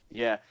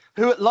 Yeah,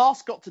 who at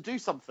last got to do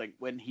something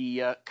when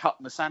he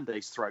cut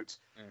Missandei's throat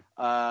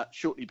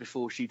shortly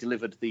before she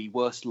delivered the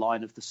worst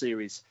line of the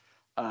series.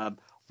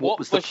 What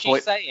was she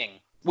saying?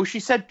 Well, she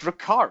said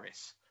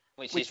Dracarys.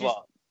 Which is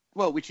what?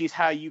 Well, which is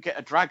how you get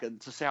a dragon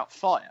to shout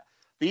fire.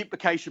 The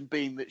implication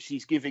being that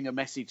she's giving a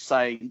message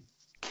saying,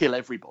 kill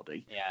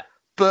everybody. Yeah.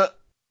 But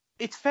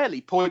it's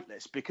fairly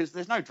pointless because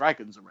there's no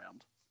dragons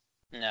around.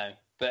 No,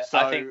 but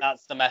I think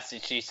that's the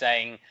message she's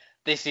saying.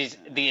 This is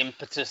the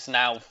impetus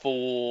now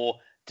for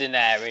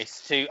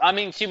Daenerys to. I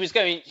mean,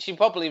 she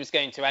probably was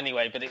going to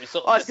anyway, but it was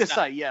sort of. I was going to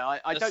say, yeah,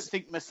 I don't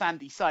think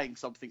Missandei saying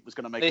something was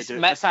going to make her do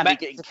it. Missandei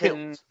getting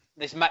killed.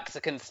 This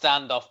Mexican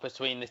standoff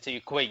between the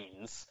two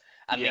queens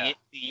and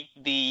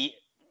the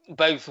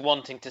both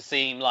wanting to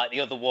seem like the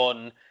other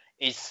one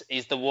is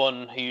the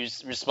one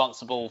who's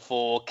responsible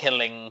for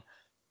killing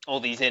all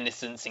these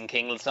innocents in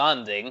King's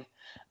Landing,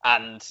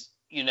 and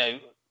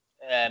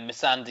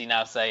Missandei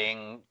now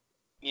saying,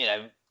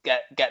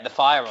 get the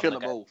fire on. Kill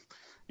them all.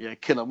 Yeah,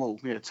 kill them all.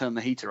 Yeah, turn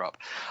the heater up.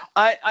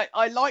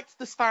 I liked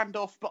the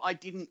standoff, but I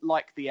didn't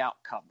like the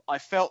outcome. I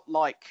felt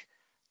like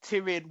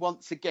Tyrion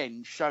once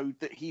again showed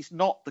that he's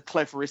not the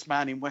cleverest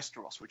man in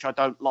Westeros, which I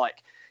don't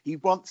like. He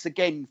once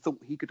again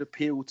thought he could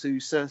appeal to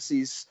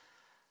Cersei's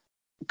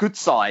good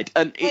side,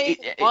 and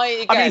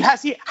I mean,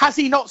 has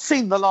he not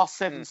seen the last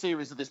 7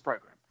 series of this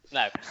program?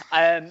 No,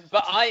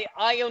 but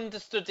I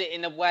understood it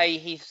in a way.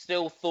 He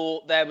still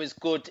thought there was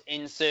good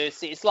in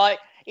Cersei. It's like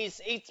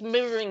it's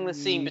mirroring the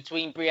scene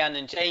between Brienne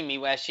and Jaime,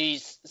 where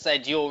she's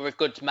said, "You're a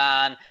good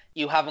man.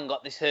 You haven't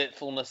got this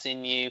hurtfulness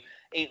in you."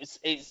 It's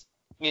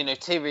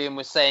Tyrion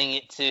was saying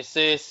it to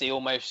Cersei,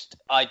 almost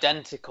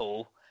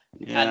identical.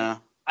 Yeah.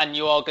 And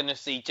you are going to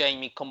see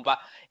Jaime come back.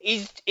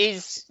 Is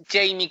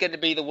Jaime going to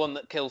be the one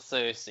that kills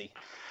Cersei?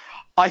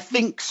 I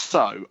think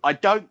so. I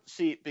don't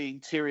see it being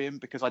Tyrion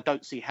because I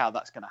don't see how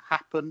that's going to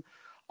happen.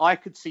 I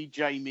could see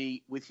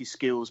Jaime with his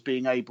skills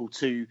being able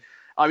to.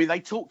 I mean, they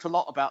talked a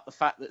lot about the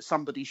fact that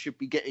somebody should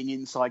be getting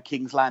inside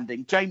King's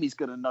Landing. Jaime's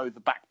going to know the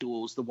back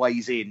doors, the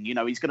ways in.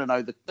 He's going to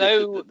know the.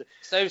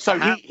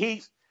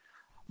 He's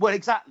well,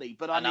 exactly.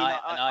 But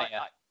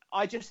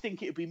I just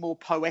think it would be more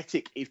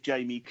poetic if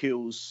Jaime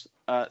kills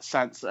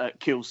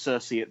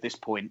Cersei at this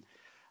point.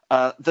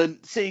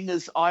 Than seeing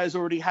as Arya's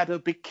already had a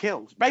big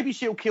kill. Maybe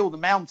she'll kill the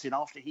Mountain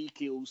after he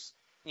kills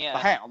the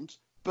Hound,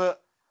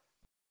 but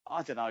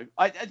I don't know.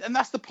 And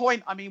that's the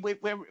point. I mean,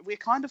 we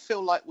kind of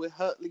feel like we're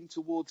hurtling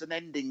towards an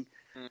ending,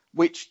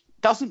 which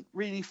doesn't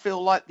really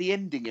feel like the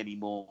ending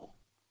anymore.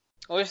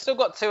 Well, we've still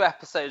got 2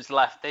 episodes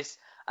left. As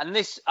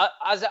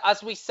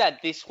we said,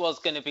 this was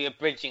going to be a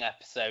bridging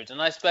episode, and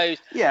I suppose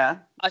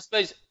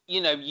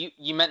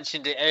you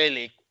mentioned it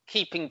earlier.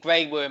 Keeping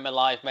Grey Worm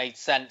alive made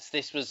sense.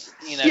 This was,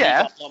 we've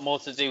got a lot more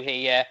to do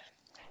here.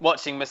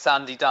 Watching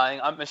Missandei dying,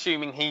 I'm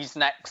assuming he's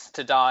next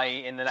to die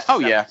in the next. Oh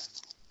yeah.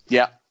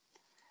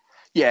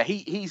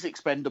 He's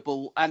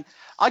expendable, and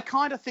I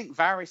kind of think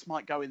Varys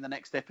might go in the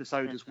next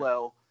episode as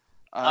well.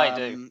 I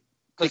do,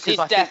 because his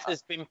death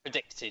has been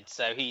predicted,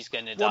 so he's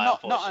going to die.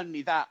 Not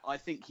only that, I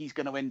think he's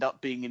going to end up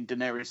being in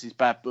Daenerys'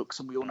 bad books,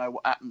 and we all know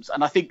what happens.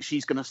 And I think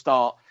she's going to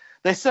start.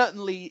 They're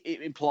certainly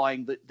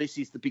implying that this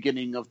is the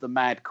beginning of the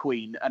Mad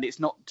Queen, and it's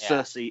not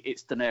Cersei,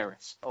 it's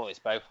Daenerys. Oh, it's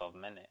both of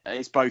them, isn't it?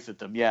 It's both of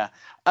them, yeah.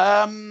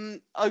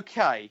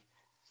 Okay.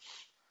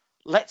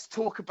 Let's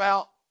talk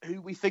about who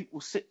we think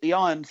will sit the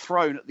Iron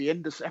Throne at the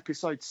end of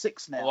episode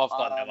 6 now. Well, I've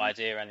got no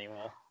idea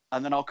anymore.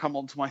 And then I'll come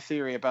on to my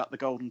theory about the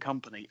Golden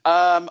Company.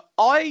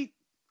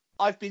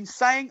 I've been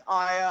saying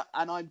Arya,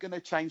 and I'm going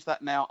to change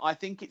that now. I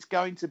think it's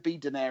going to be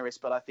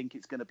Daenerys, but I think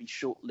it's going to be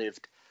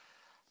short-lived.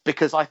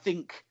 Because I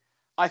think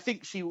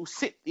she will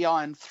sit the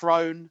Iron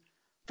Throne,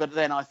 but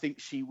then I think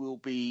she will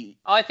be.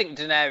 I think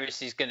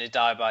Daenerys is going to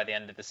die by the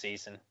end of the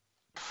season.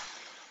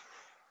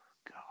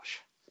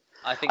 Gosh,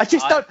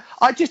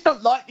 I just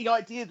don't like the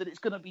idea that it's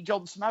going to be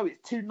Jon Snow.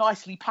 It's too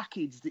nicely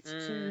packaged.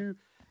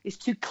 It's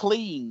too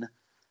clean.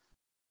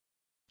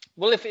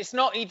 Well, if it's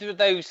not either of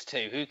those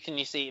two, who can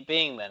you see it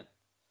being then?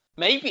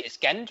 Maybe it's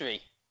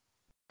Gendry.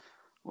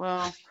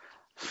 Well,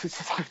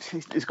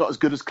 he's got as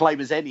good a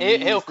claim as any.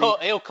 He'll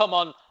come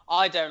on.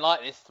 I don't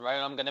like this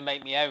throne. I'm going to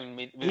make my own.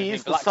 He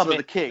is the son of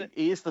the king.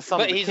 He's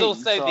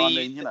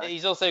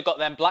also got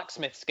them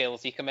blacksmith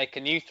skills. He can make a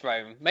new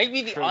throne.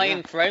 Maybe the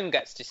Iron Throne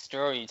gets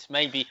destroyed.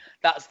 Maybe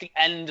that's the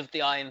end of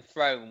the Iron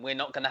Throne. We're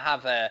not going to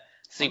have a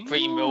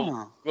supreme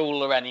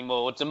ruler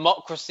anymore.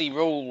 Democracy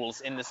rules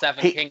in the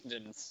Seven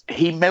Kingdoms.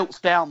 He melts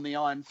down the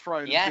Iron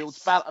Throne and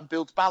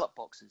builds ballot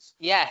boxes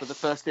for the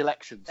first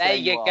elections. There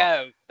you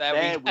go.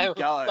 There we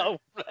go.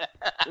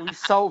 We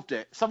solved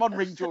it. Someone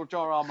ring George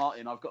R.R.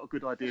 Martin. I've got a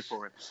good idea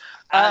for him.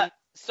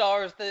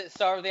 Star of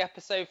the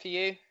episode for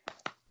you?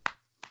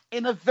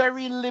 In a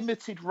very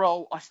limited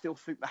role, I still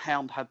think the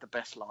Hound had the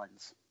best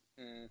lines.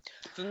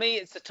 For me,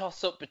 it's a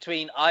toss-up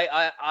between as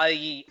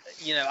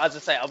I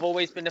say, I've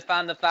always been a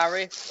fan of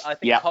Varys. I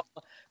think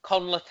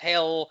Conleth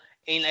Hill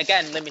in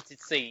again limited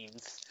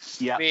scenes,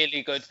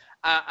 really good.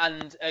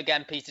 And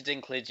again, Peter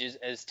Dinklage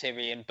as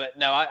Tyrion. But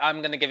no,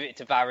 I'm going to give it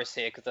to Varys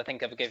here because I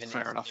think I've given it to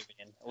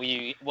Tyrion. Or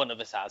one of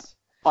us has.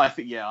 I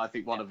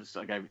think one of us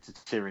gave it to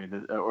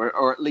Tyrion,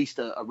 or at least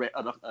a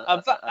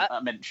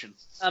mention.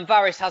 And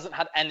Varys hasn't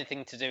had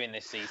anything to do in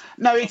this season.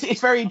 No,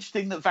 it's very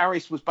interesting that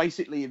Varys was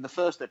basically in the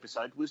first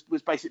episode was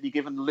basically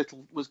given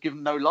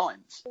no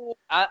lines.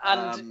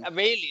 And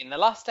really in the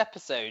last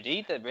episode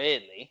either,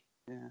 really.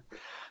 Yeah.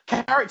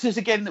 Characters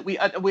again that we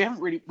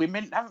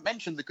haven't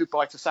mentioned the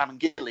goodbye to Sam and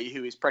Gilly,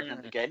 who is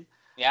pregnant again.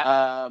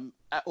 Yeah.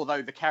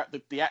 Although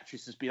the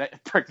actress has been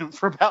pregnant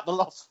for about the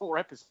last 4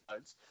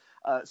 episodes.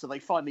 So they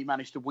finally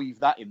managed to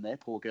weave that in there,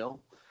 poor girl.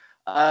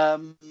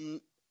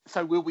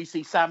 So will we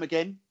see Sam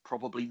again?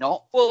 Probably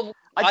not. Well,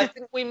 I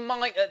think we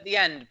might at the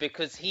end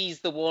because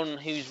he's the one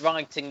who's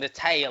writing the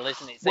tale,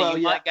 isn't it? So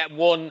might get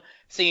one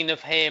scene of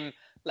him,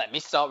 let me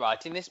start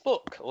writing this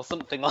book or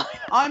something like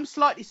that. I'm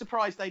slightly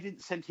surprised they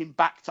didn't send him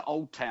back to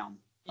Old Town.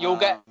 You'll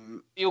get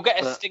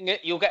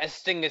a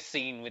stinger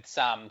scene with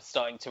Sam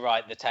starting to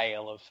write the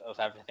tale of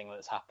everything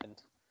that's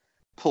happened.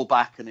 Pull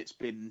back and it's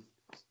been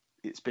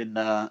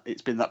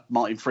that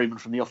Martin Freeman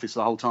from The Office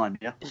the whole time,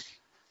 yeah?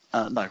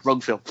 No,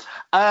 wrong film.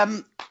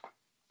 I'm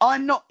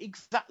not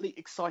exactly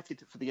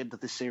excited for the end of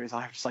this series,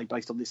 I have to say,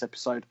 based on this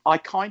episode. I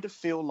kind of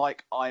feel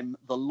like I'm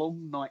the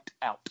long night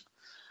out.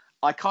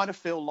 I kind of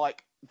feel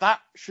like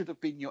that should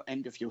have been your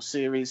end of your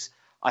series.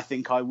 I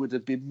think I would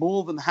have been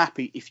more than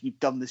happy if you'd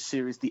done this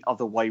series the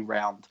other way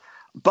round.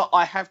 But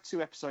I have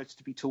 2 episodes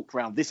to be talked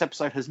around. This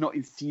episode has not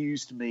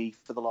enthused me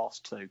for the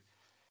last 2.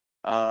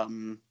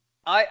 As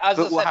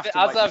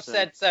I've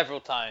said several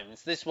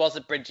times, this was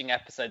a bridging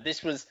episode.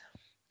 This was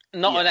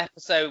not an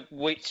episode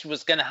which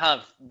was going to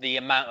have the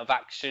amount of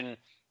action.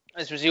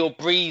 This was your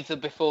breather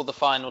before the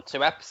final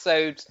 2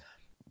 episodes.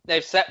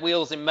 They've set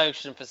wheels in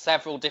motion for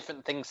several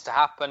different things to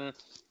happen.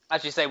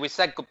 As you say, we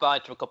said goodbye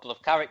to a couple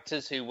of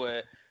characters who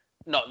were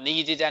not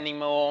needed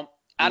anymore.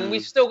 And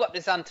we've still got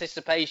this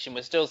anticipation.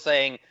 We're still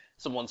saying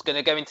someone's going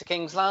to go into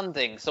King's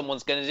Landing.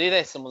 Someone's going to do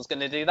this. Someone's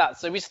going to do that.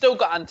 So we've still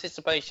got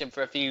anticipation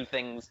for a few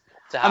things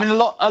to happen. I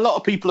mean, a lot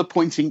of people are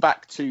pointing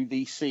back to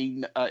the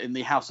scene in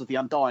the House of the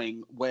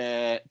Undying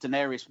where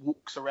Daenerys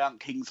walks around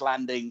King's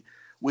Landing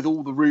with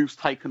all the roofs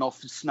taken off,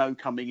 snow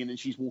coming in, and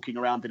she's walking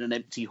around in an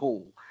empty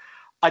hall.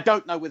 I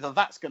don't know whether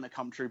that's going to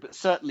come true, but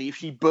certainly if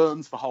she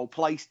burns the whole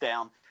place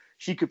down,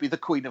 she could be the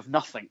queen of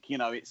nothing. You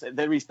know,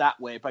 there is that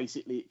where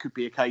basically it could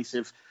be a case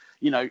of,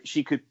 you know,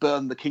 she could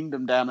burn the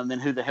kingdom down and then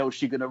who the hell is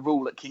she going to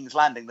rule at King's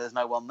Landing? There's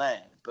no one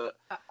there. But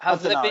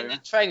has there been a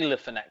trailer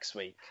for next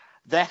week?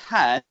 There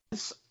has.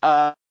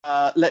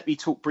 Let me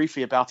talk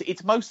briefly about it.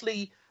 It's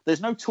mostly,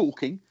 there's no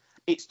talking.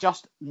 It's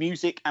just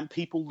music and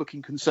people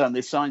looking concerned.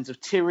 There's signs of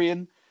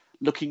Tyrion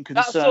looking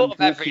concerned. That's sort of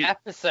every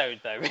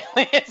episode, though,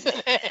 really,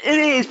 isn't it? It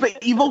is,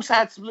 but you've also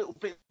had some little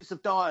bits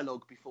of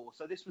dialogue before.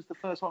 So this was the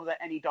first one without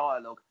any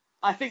dialogue.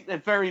 I think they're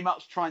very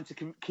much trying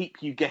to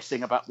keep you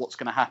guessing about what's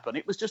going to happen.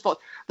 It was just like,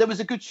 there was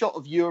a good shot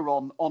of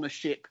Euron on a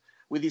ship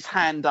with his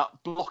hand up,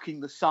 blocking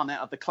the sun out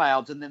of the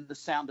clouds, and then the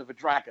sound of a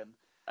dragon,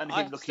 and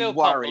him looking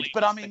worried.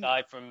 But I mean, the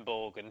guy from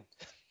Borgen.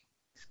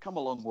 It's come a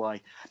long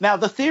way. Now,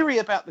 the theory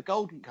about the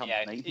Golden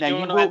Company. Yeah, you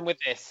will end with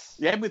this.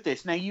 Yeah, with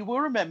this. Now, you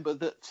will remember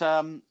that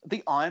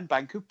the Iron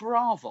Bank of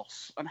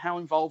Braavos and how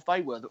involved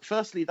they were. That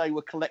firstly, they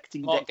were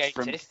collecting debts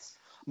from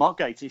Mark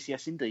Gatiss,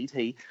 yes, indeed.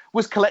 He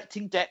was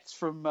collecting debts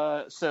from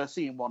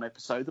Cersei in one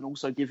episode and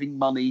also giving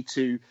money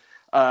to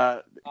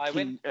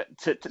Tywin.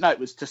 It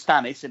was to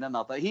Stannis in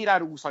another. He'd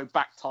had also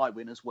backed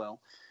Tywin as well.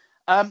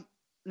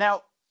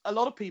 Now, a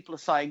lot of people are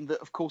saying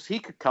that, of course, he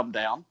could come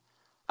down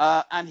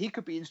and he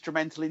could be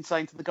instrumental in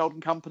saying to the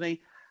Golden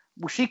Company,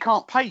 well, she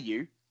can't pay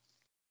you.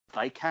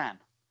 They can.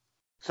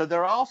 So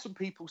there are some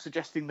people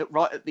suggesting that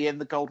right at the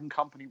end, the Golden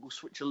Company will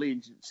switch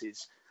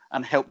allegiances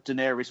and help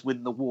Daenerys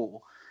win the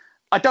war.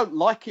 I don't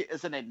like it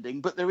as an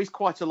ending, but there is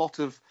quite a lot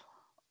of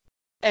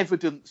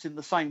evidence in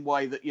the same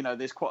way that, you know,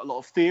 there's quite a lot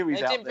of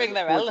theories out there. They didn't bring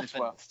their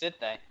elephants, did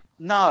they?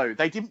 No,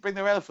 they didn't bring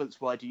their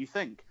elephants. Why do you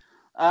think?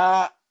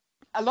 A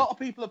lot of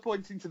people are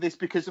pointing to this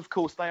because, of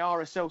course, they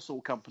are a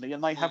sellsword company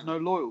and they have no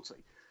loyalty.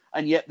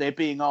 And yet they're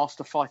being asked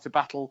to fight a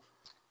battle.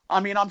 I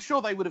mean, I'm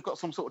sure they would have got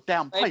some sort of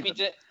down payment.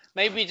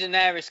 Maybe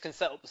Daenerys can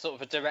set up sort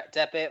of a direct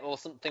debit or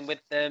something with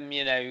them,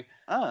 you know,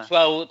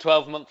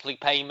 12 monthly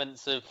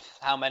payments of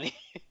how many...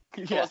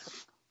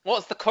 Yes.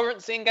 What's the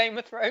currency in Game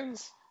of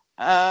Thrones?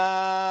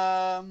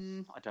 I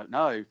don't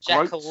know.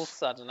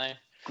 Jackals, I don't know.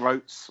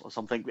 Groats or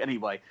something.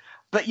 Anyway.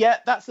 But yeah,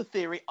 that's the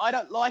theory. I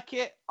don't like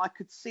it. I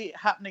could see it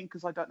happening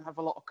because I don't have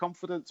a lot of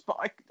confidence, but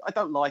I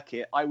don't like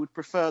it. I would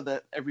prefer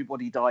the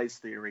everybody dies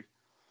theory.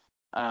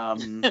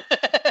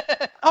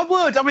 I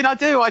would. I mean, I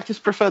do. I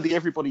just prefer the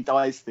everybody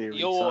dies theory.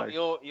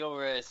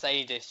 You're a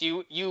sadist.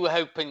 You were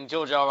hoping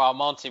George R.R.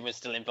 Martin was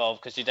still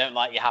involved because you don't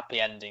like your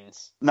happy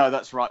endings. No,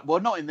 that's right. Well,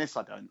 not in this.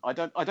 I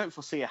don't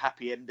foresee a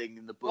happy ending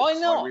in the books. Why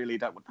not? I really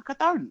don't. Look, I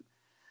don't.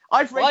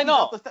 Why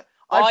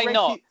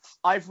not?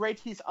 I've read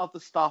his other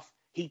stuff.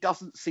 He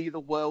doesn't see the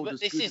world as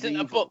good. But this isn't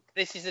a book.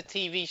 This is a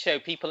TV show.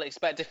 People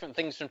expect different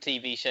things from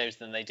TV shows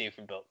than they do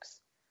from books.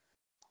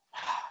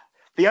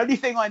 The only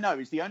thing I know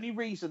is the only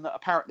reason that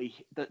apparently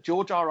that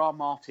George R.R.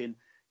 Martin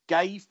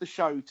gave the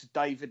show to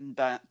David and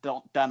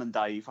Dan and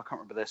Dave, I can't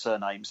remember their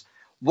surnames,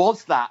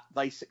 was that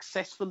they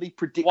successfully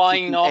predicted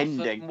the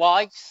ending.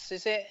 Weiss,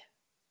 is it?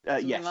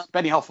 Yes,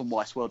 Benioff and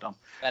Weiss, well done.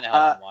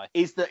 Benioff and Weiss.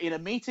 Is that in a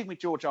meeting with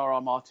George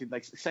R.R. Martin,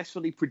 they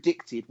successfully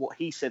predicted what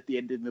he said the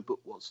end in the book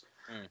was.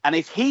 And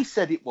if he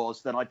said it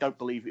was, then I don't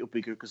believe it'll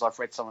be good because I've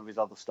read some of his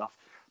other stuff.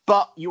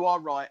 But you are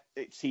right,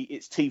 it's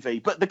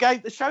TV. But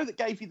the show that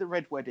gave you the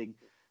Red Wedding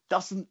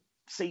doesn't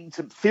seem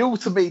to feel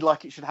to me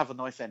like it should have a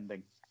nice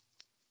ending.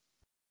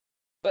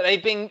 But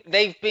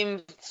they've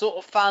been sort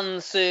of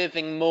fan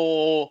serving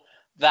more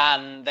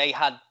than they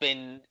had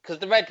been, because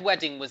the Red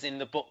Wedding was in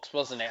the books,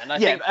 wasn't it? And I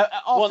think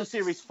after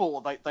series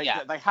 4, they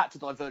had to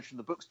diverge from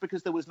the books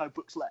because there was no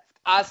books left.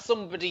 As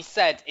somebody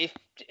said, if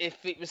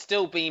it was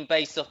still being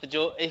based off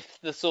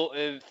if the sort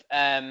of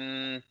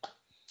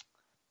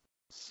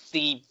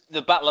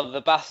the Battle of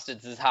the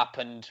Bastards has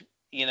happened,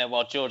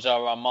 while George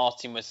R.R.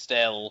 Martin was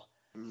still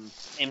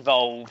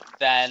involved,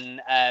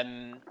 then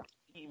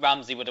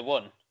Ramsay would have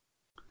won.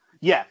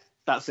 Yeah,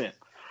 that's it.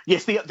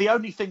 Yes, the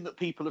only thing that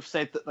people have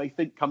said that they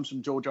think comes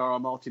from George R.R.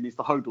 Martin is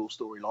the Hodor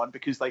storyline,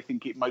 because they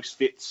think it most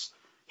fits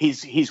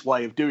his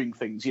way of doing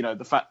things.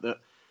 The fact that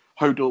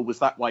Hodor was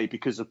that way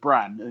because of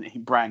Bran,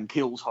 and Bran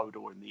kills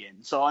Hodor in the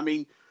end. So, I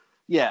mean,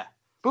 yeah.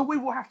 But we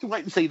will have to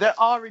wait and see. There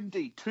are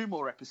indeed 2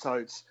 more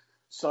episodes.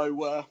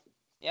 So,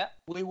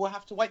 we will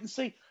have to wait and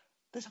see.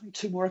 There's only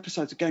 2 more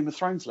episodes of Game of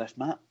Thrones left,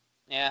 Matt.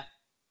 Yeah.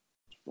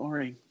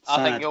 Boring. Sad.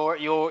 I think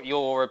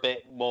you're a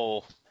bit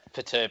more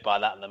perturbed by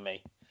that than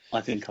me.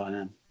 I think I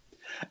am.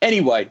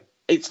 Anyway,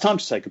 it's time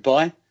to say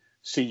goodbye.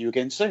 See you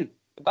again soon.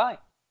 Goodbye.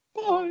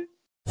 Bye.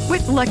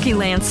 With Lucky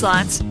Land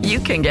Slots, you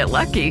can get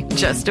lucky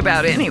just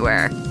about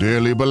anywhere.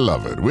 Dearly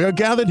beloved, we are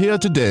gathered here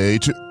today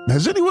to...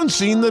 Has anyone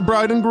seen the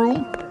bride and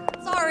groom?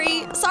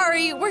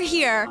 Sorry, we're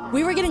here.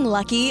 We were getting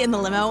lucky in the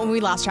limo and we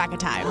lost track of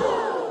time.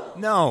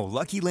 No,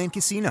 Lucky Land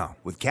Casino,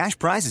 with cash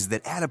prizes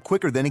that add up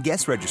quicker than a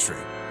guest registry.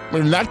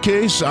 In that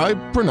case, I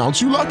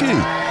pronounce you lucky.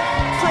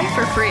 Play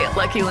for free at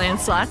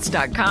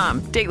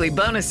LuckyLandSlots.com. Daily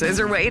bonuses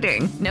are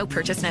waiting. No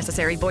purchase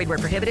necessary. Void where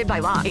prohibited by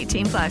law.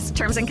 18+.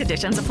 Terms and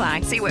conditions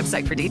apply. See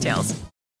website for details.